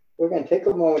 We're going to take a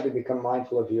moment to become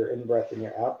mindful of your in-breath and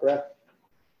your out-breath,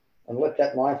 and let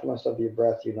that mindfulness of your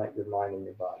breath unite your mind and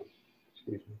your body.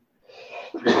 Excuse me.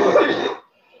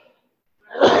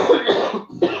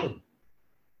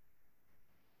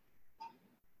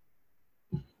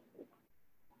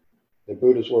 The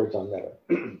Buddha's words on metta.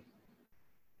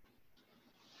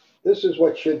 This is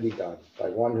what should be done by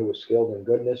one who is skilled in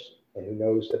goodness and who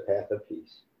knows the path of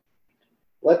peace.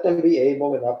 Let them be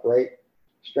able and upright,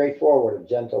 straightforward and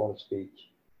gentle in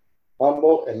speech,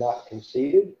 humble and not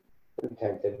conceited,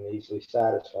 contented and easily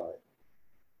satisfied,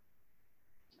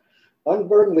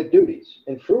 unburdened with duties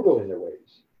and frugal in their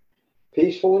ways,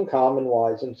 peaceful and calm and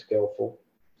wise and skillful,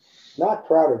 not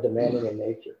proud or demanding in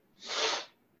nature.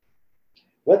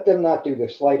 Let them not do the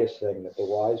slightest thing that the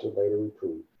wise would later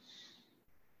reprove.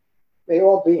 May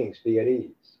all beings be at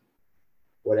ease,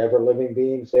 whatever living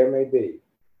beings there may be,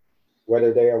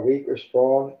 whether they are weak or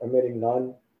strong, omitting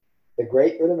none, the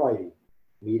great or the mighty,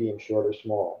 medium, short, or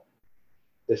small,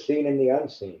 the seen and the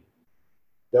unseen,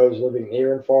 those living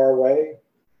near and far away,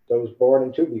 those born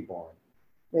and to be born.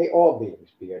 May all beings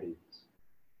be at ease.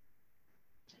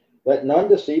 Let none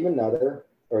deceive another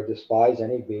or despise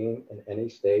any being in any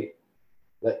state.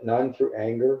 Let none through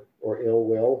anger or ill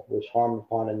will wish harm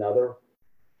upon another.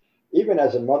 Even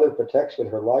as a mother protects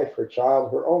with her life her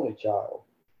child, her only child,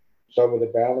 so with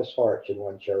a boundless heart should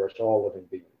one cherish all living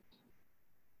beings.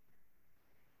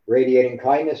 Radiating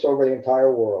kindness over the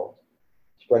entire world,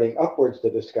 spreading upwards to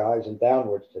the skies and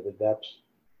downwards to the depths,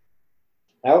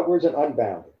 outwards and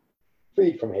unbounded,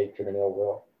 freed from hatred and ill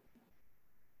will.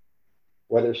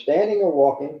 Whether standing or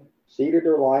walking, seated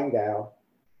or lying down,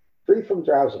 free from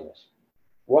drowsiness,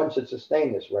 one should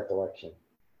sustain this recollection.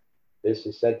 This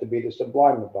is said to be the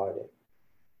sublime abiding.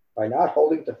 By not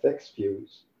holding to fixed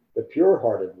views, the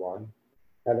pure-hearted one,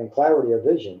 having clarity of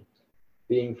vision,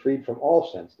 being freed from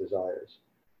all sense desires,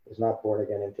 is not born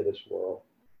again into this world.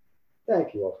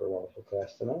 Thank you all for a wonderful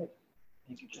class tonight.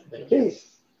 Thank you, John.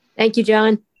 Peace. Thank you,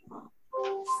 John.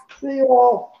 See you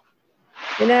all.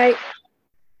 Good night.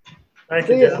 Thank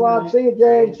See you, you, Slop. See you,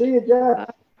 James. See you, Jeff.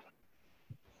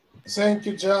 Thank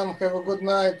you, John. Have a good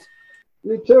night.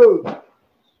 You too.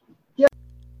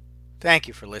 Thank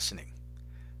you for listening.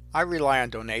 I rely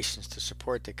on donations to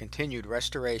support the continued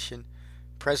restoration,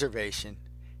 preservation,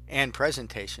 and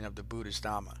presentation of the Buddha's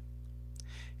Dhamma.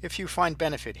 If you find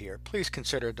benefit here, please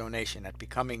consider a donation at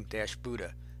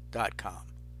becoming-buddha.com.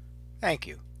 Thank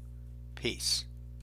you. Peace.